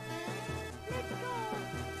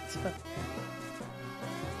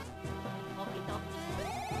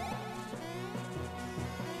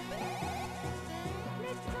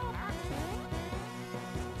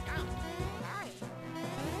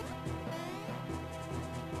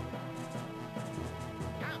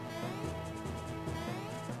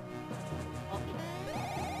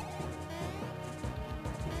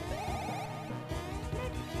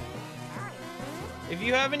 If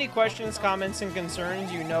you have any questions, comments, and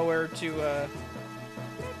concerns, you know where to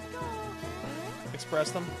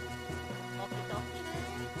express them.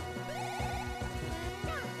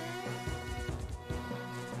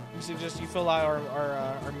 We suggest you fill out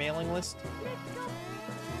our mailing list.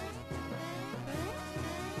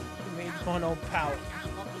 You made 1-0 pout.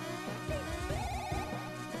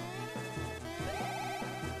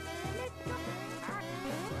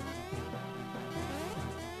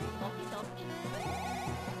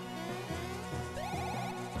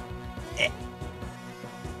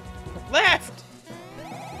 Left!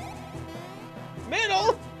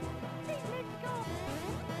 Middle!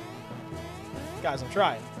 Guys, I'm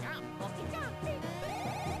trying.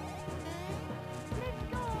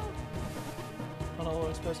 I don't know what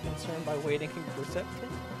express concern by waiting reception.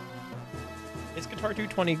 It's Guitar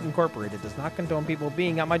 220 Incorporated does not condone people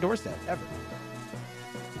being at my doorstep, ever.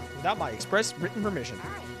 Without my express written permission.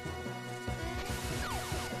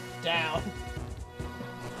 Down.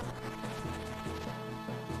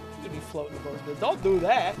 Floating above the. Don't do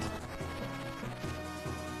that.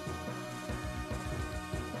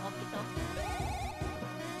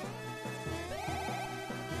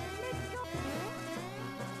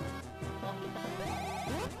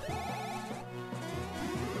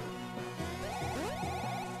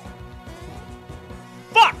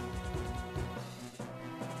 Fuck!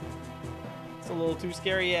 It's a little too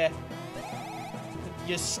scary, yeah.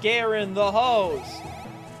 You're scaring the hose.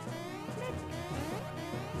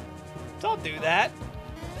 Don't do that.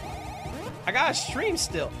 I gotta stream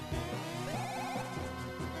still.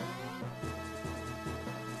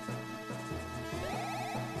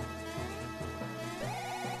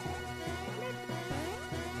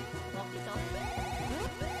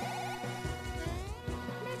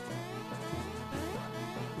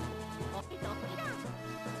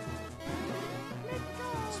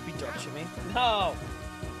 Speed Dark Jimmy. No!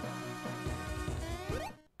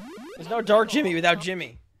 There's no Dark Jimmy without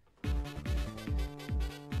Jimmy. You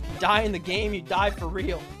die in the game, you die for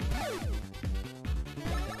real.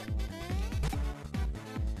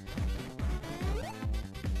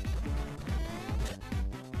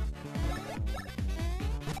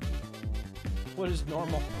 What is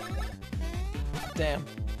normal? Damn.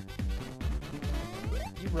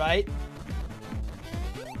 You right.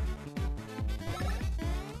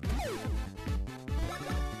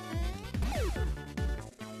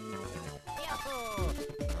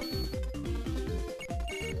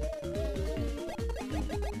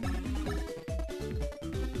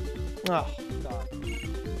 Oh, God.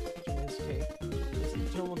 Jimmy's okay.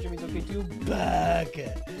 Turbo Jimmy's okay too.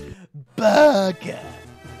 Bugger. Bugger.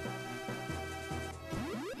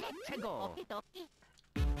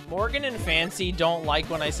 Morgan and Fancy don't like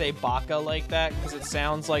when I say baka like that because it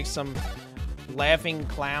sounds like some laughing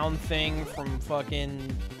clown thing from fucking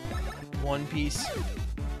One Piece.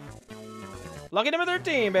 Lucky number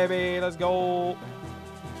 13, baby. Let's go.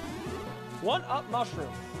 1-up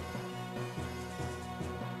mushroom.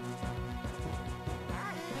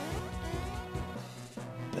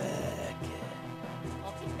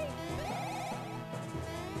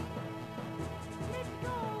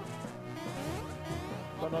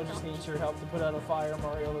 Bono just needs your help to put out a fire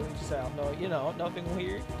Mario Luigi sound. No, you know, nothing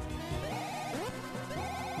weird.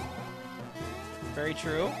 Very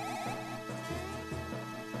true.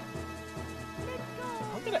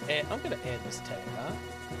 I'm gonna add this tag, huh?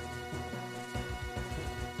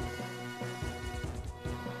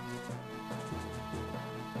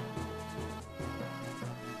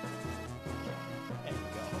 There you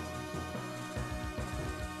go.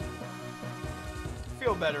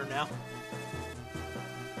 Feel better now.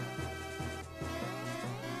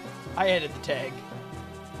 I added the tag.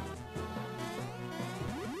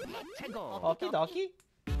 Okie dokie.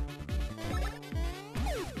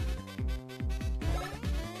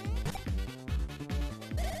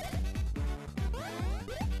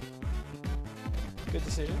 Good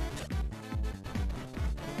decision.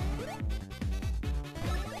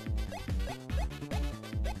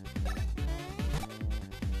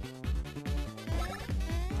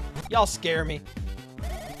 Y'all scare me.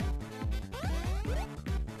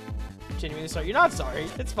 Genuinely sorry. You're not sorry.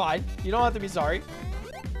 It's fine. You don't have to be sorry.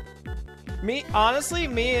 Honestly,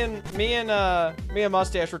 me and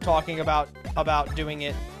Mustache were talking about doing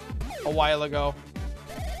it a while ago.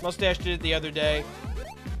 Mustache did it the other day.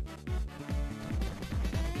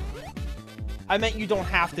 I meant you don't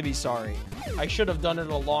have to be sorry. I should have done it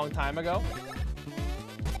a long time ago.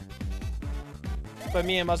 But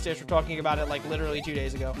me and Mustache were talking about it like literally 2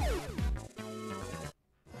 days ago.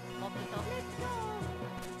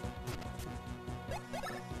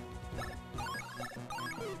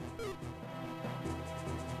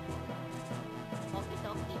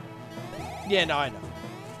 Yeah, no, I know.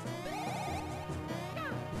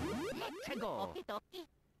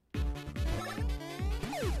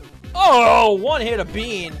 Oh, one hit a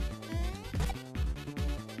bean.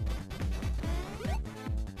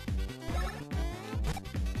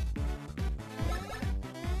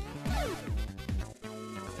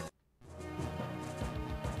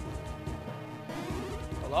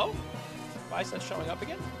 Hello? Why is that showing up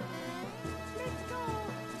again?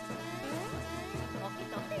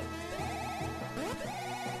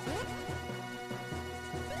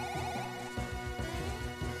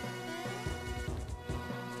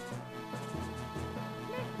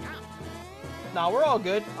 Nah, we're all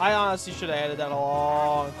good. I honestly should have added that a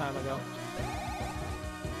long time ago.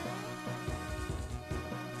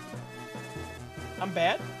 I'm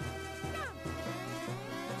bad?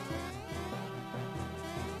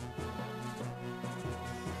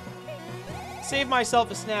 Save myself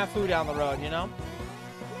a snafu down the road, you know?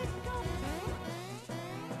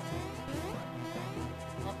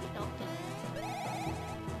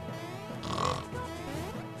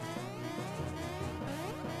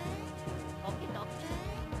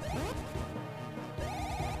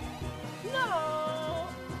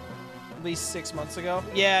 At least 6 months ago.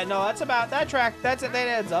 Yeah, no, that's about that track. That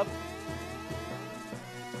adds up.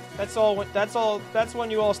 That's all. That's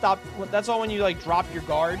when you all stop. That's all when you like drop your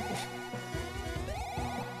guard.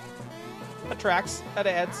 That tracks. That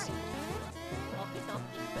adds.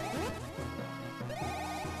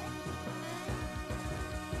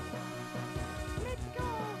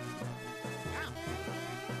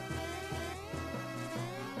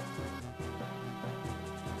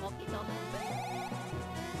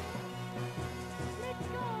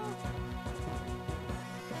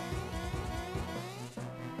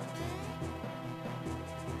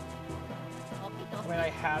 mean, I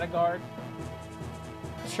had a guard.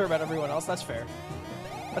 Sure about everyone else. That's fair.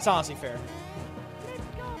 That's honestly fair.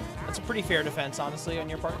 That's a pretty fair defense, honestly, on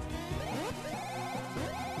your part.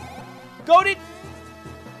 Goated!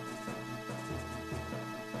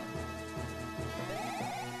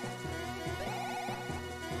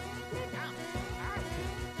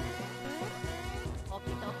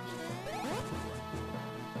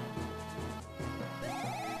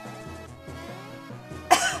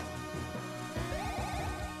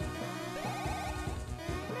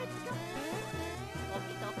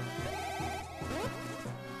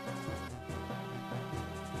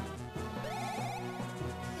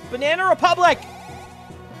 Banana Republic!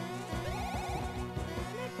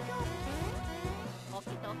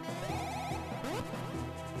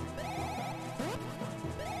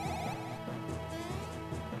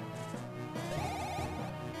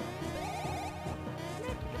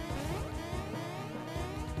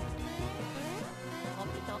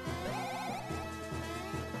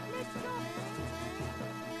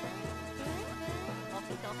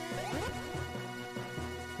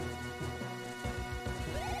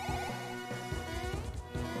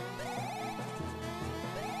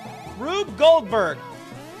 Rube Goldberg.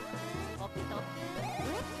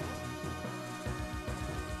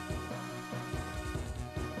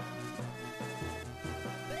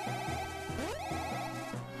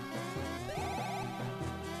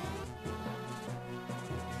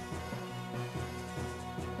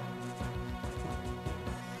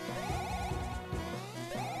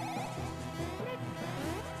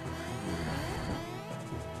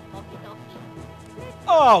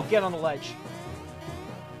 Oh, get on the ledge.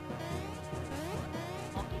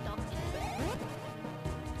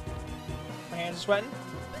 My hands are sweating.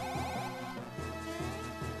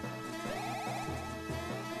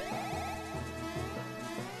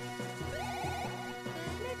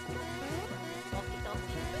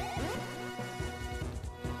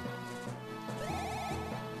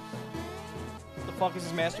 What the fuck is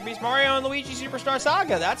this masterpiece? Mario and Luigi Superstar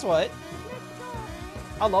Saga, that's what.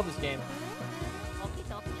 I love this game.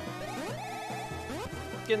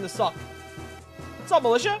 Getting the suck. What's up,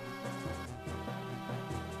 militia?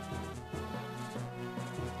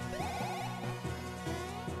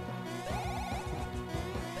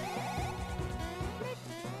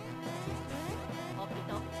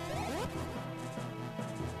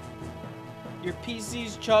 Your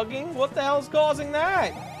PC's chugging? What the hell's causing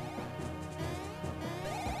that?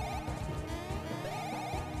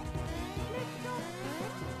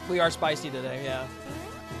 We are spicy today, yeah.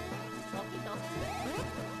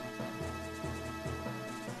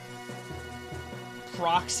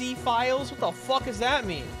 Proxy files? What the fuck does that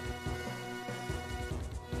mean?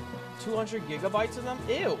 200 gigabytes of them?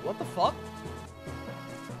 Ew, what the fuck?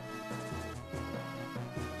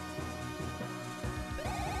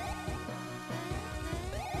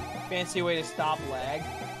 Fancy way to stop lag,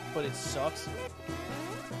 but it sucks.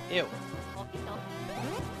 Ew.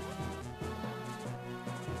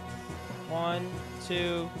 1,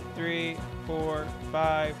 2, 3, 4,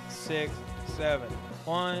 5, 6, 7.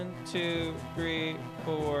 1, 2, 3,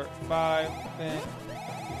 4, 5.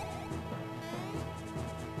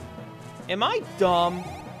 Am I dumb?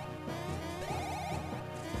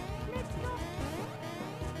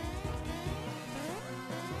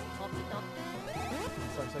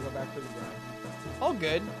 Sucks, I go back to the grind. All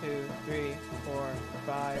good. 2, 3, 4,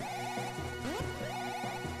 5.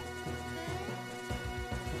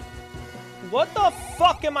 What the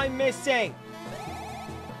fuck am I missing?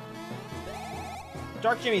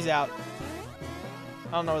 Dark Jimmy's out.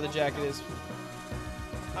 I don't know where the jacket is.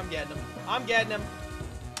 I'm getting him. I'm getting him.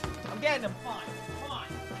 I'm getting him. Fine. Come on.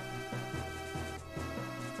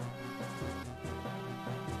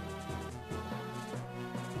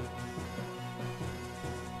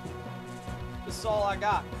 This is all I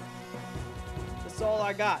got. That's all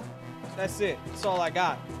I got. That's it. That's all I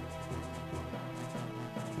got.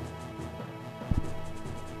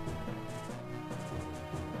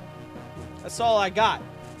 That's all I got.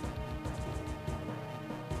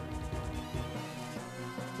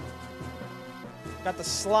 Got the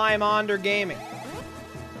slime under gaming.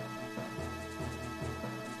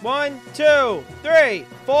 1, 2, 3,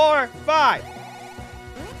 4, 5.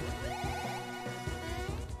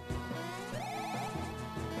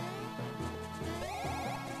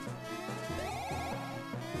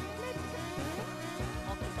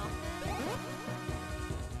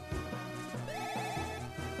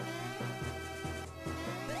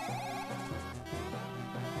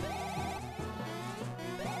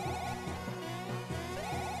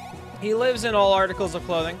 He lives in all articles of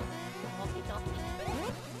clothing.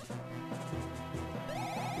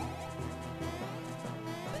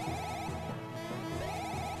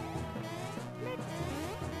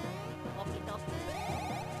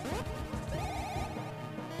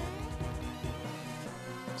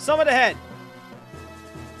 Summit ahead.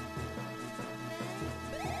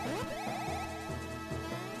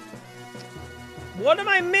 What am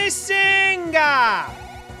I missing?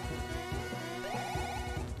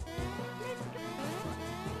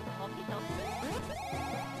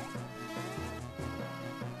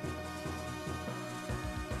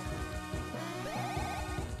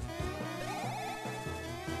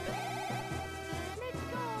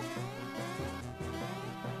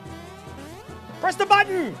 Press the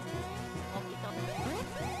button!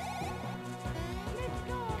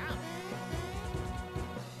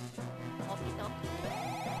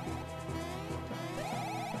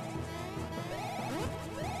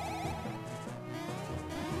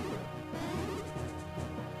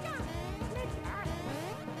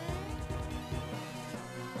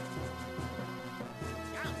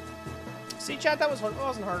 See, chat, that wasn't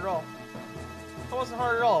hard at all. That wasn't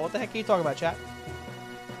hard at all. What the heck are you talking about, chat?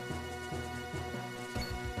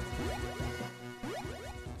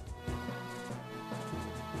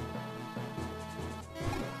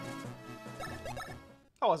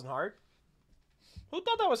 That wasn't hard. Who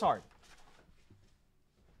thought that was hard?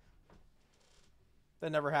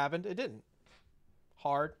 That never happened. It didn't.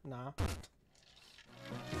 Hard? Nah.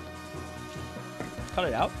 Cut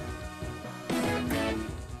it out.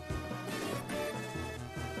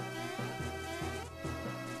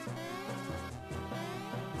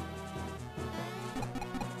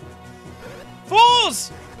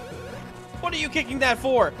 Fools! What are you kicking that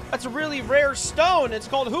for? That's a really rare stone. It's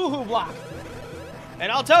called hoo-hoo block.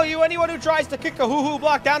 And I'll tell you, anyone who tries to kick a hoo-hoo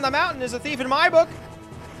block down the mountain is a thief in my book.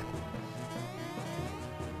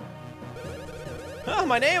 Huh,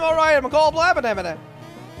 my name? Alright, I'm called Blabadamada.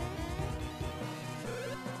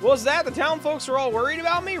 Was that? The town folks are all worried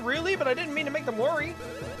about me? Really? But I didn't mean to make them worry.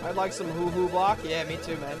 I'd like some hoo-hoo block. Yeah, me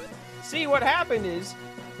too, man. See, what happened is,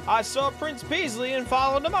 I saw Prince Peasley and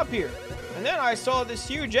followed him up here. And then I saw this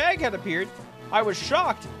huge egg had appeared. I was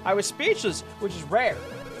shocked. I was speechless, which is rare.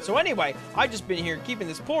 So anyway, I've just been here keeping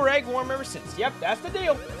this poor egg warm ever since. Yep, that's the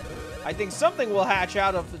deal. I think something will hatch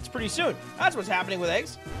out of it pretty soon. That's what's happening with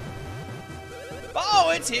eggs.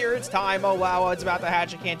 Oh, it's here. It's time. Oh, wow. It's about to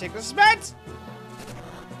hatch. I can't take the suspense.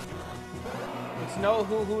 It's no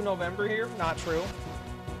hoo-hoo November here. Not true.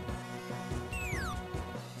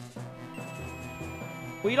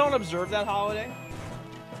 We don't observe that holiday.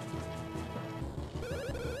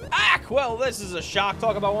 Ah, well, this is a shock.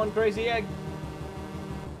 Talk about one crazy egg.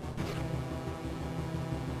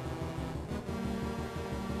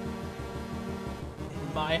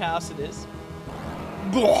 In my house it is.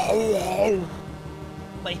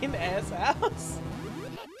 Lame ass house.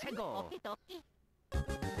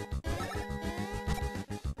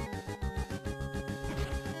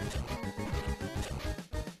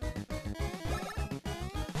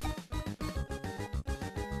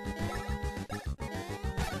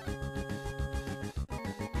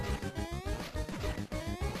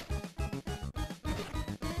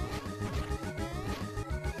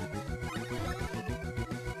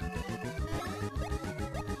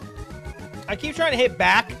 I keep trying to hit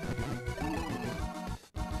back.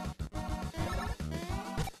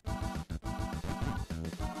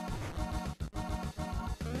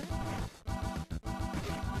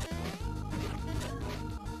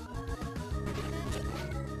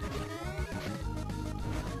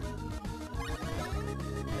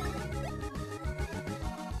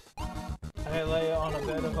 I lay on a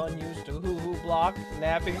bed of unused hoo-hoo block,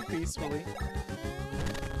 napping peacefully.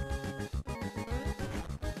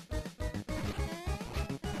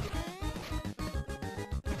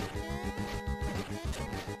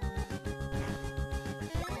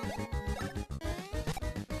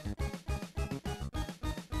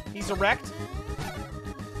 He's erect.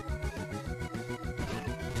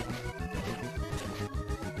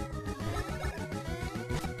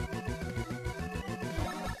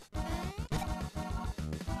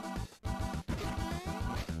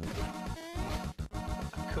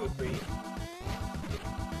 Could be.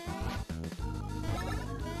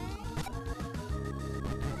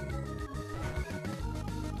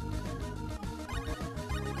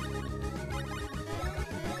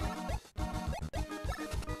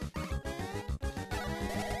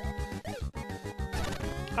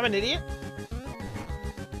 I'm an idiot.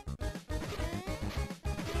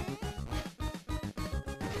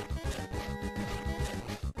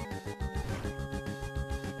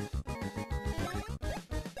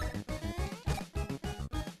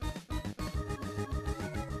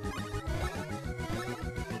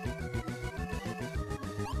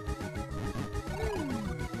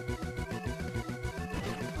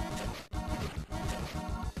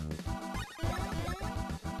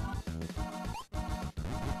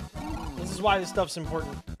 is why this stuff's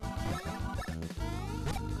important.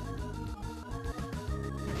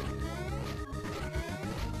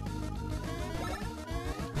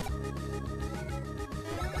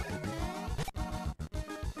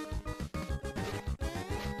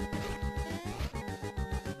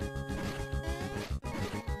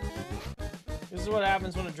 This is what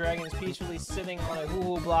happens when a dragon is peacefully sitting on a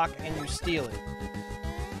hoo-hoo block and you steal it.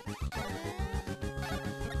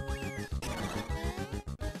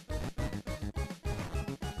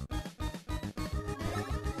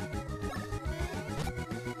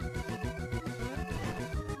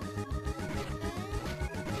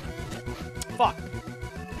 Fuck.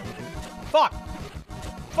 Fuck.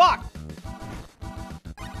 Fuck.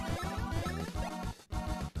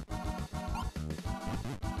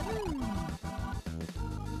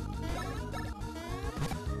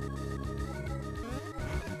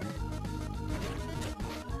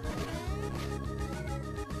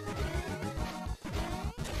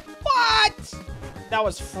 What? That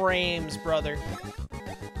was frames, brother.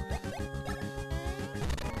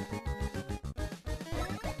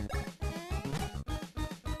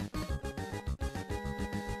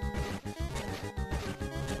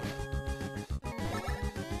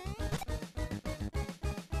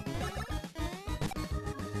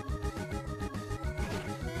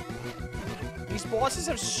 These bosses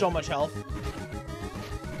have so much health.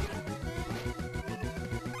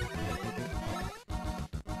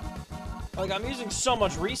 Like, I'm using so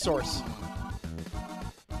much resource.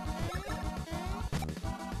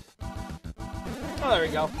 Oh, there we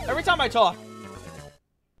go. Every time I talk.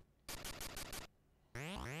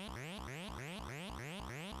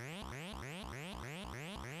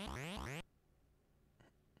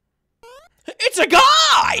 It's a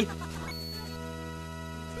guy!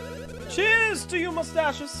 Cheers to you,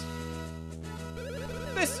 mustaches.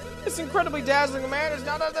 This incredibly dazzling man is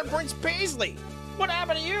none other than Prince Paisley. What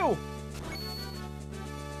happened to you?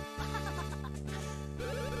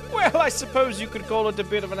 Well, I suppose you could call it a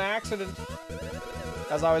bit of an accident.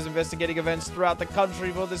 As I was investigating events throughout the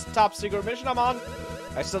country for this top-secret mission I'm on,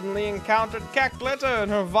 I suddenly encountered Cackletta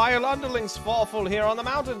and her vile underlings Fawful here on the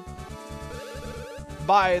mountain.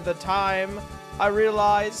 By the time I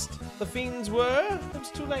realized the fiends were, it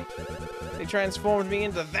was too late. They transformed me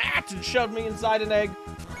into that and shoved me inside an egg.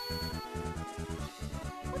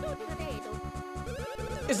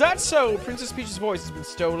 Is that so? Princess Peach's voice has been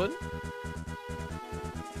stolen.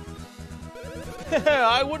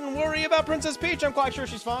 I wouldn't worry about Princess Peach. I'm quite sure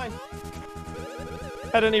she's fine.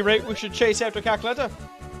 At any rate, we should chase after Cackletta.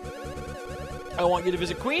 I want you to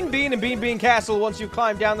visit Queen Bean and Bean Bean Castle once you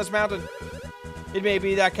climb down this mountain. It may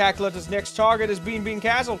be that Cackletta's next target is Bean Bean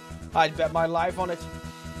Castle. I'd bet my life on it.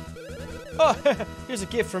 Oh, here's a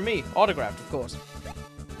gift from me. Autographed, of course.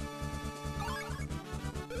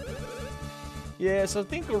 Yes, I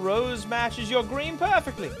think a rose matches your green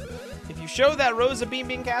perfectly. If you show that rose a Bean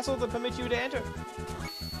Bean Castle, they'll permit you to enter.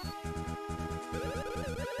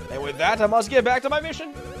 And with that, I must get back to my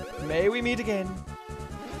mission. May we meet again.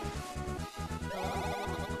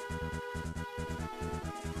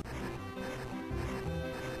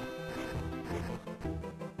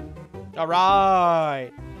 All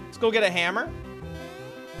right. Let's go get a hammer.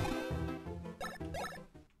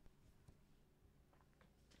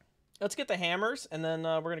 Let's get the hammers, and then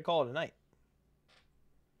we're going to call it a night.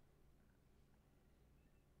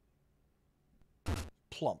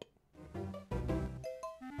 Plump.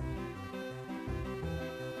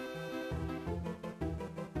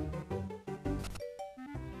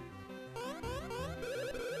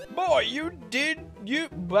 Boy,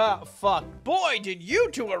 Boy, did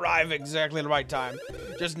you two arrive exactly at the right time.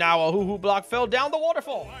 Just now a hoo-hoo block fell down the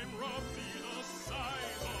waterfall.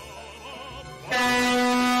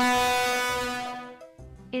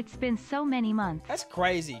 It's been so many months. That's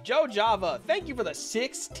crazy. Joe Java, thank you for the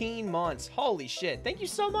 16 months. Holy shit. Thank you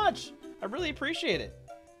so much. I really appreciate it.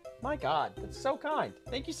 My God, that's so kind.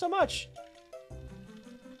 Thank you so much.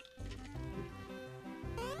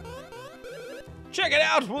 Check it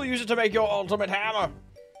out. We'll use it to make your ultimate hammer.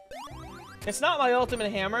 It's not my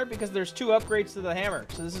ultimate hammer because there's 2 upgrades to the hammer.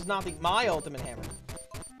 So this is not my ultimate hammer.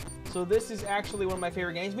 So this is actually one of my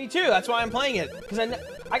favorite games. Me too. That's why I'm playing it. Because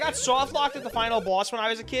I got soft locked at the final boss when I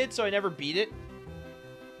was a kid, so I never beat it.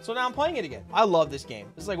 So now I'm playing it again. I love this game.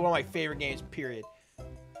 This is like one of my favorite games, period.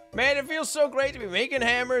 Man, it feels so great to be making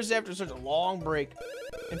hammers after such a long break.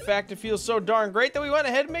 In fact, it feels so darn great that we went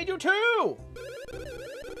ahead and made you 2.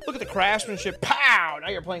 Look at the craftsmanship. Pow! Now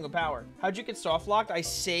you're playing with power. How'd you get soft locked? I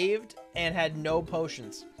saved and had no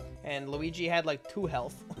potions. And Luigi had like 2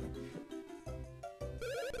 health.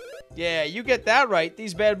 Yeah, you get that right.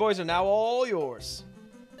 These bad boys are now all yours.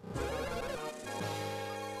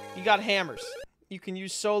 You got hammers. You can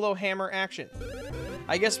use solo hammer action.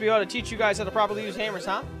 I guess we ought to teach you guys how to properly use hammers,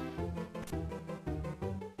 huh?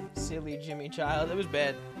 Silly Jimmy Child. It was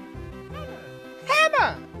bad.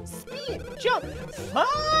 Hammer! Spin! Jump!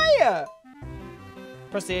 Fire!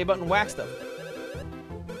 Press the A button, whack stuff.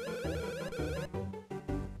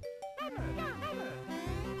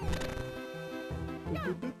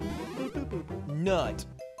 Nut.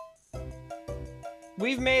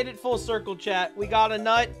 We've made it full circle, chat. We got a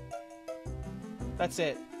nut. That's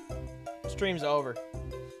it. Stream's over.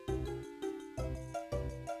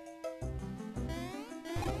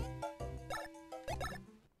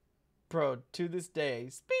 Bro, to this day.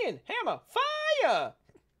 Spin! Hammer! Fire!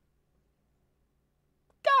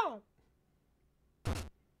 Go!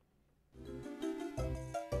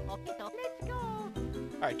 Let's go.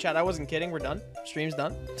 Alright, chat, I wasn't kidding. We're done. Stream's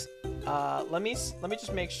done. Let me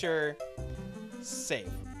just make sure.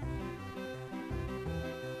 Save.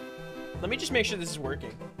 Let me just make sure this is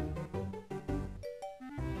working.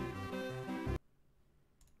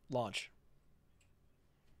 Launch.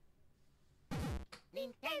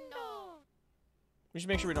 Nintendo. We should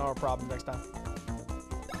make sure we don't have a problem next time.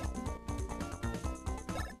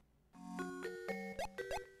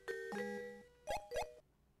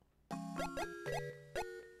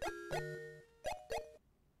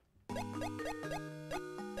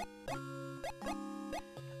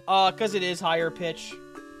 Because it is higher pitch.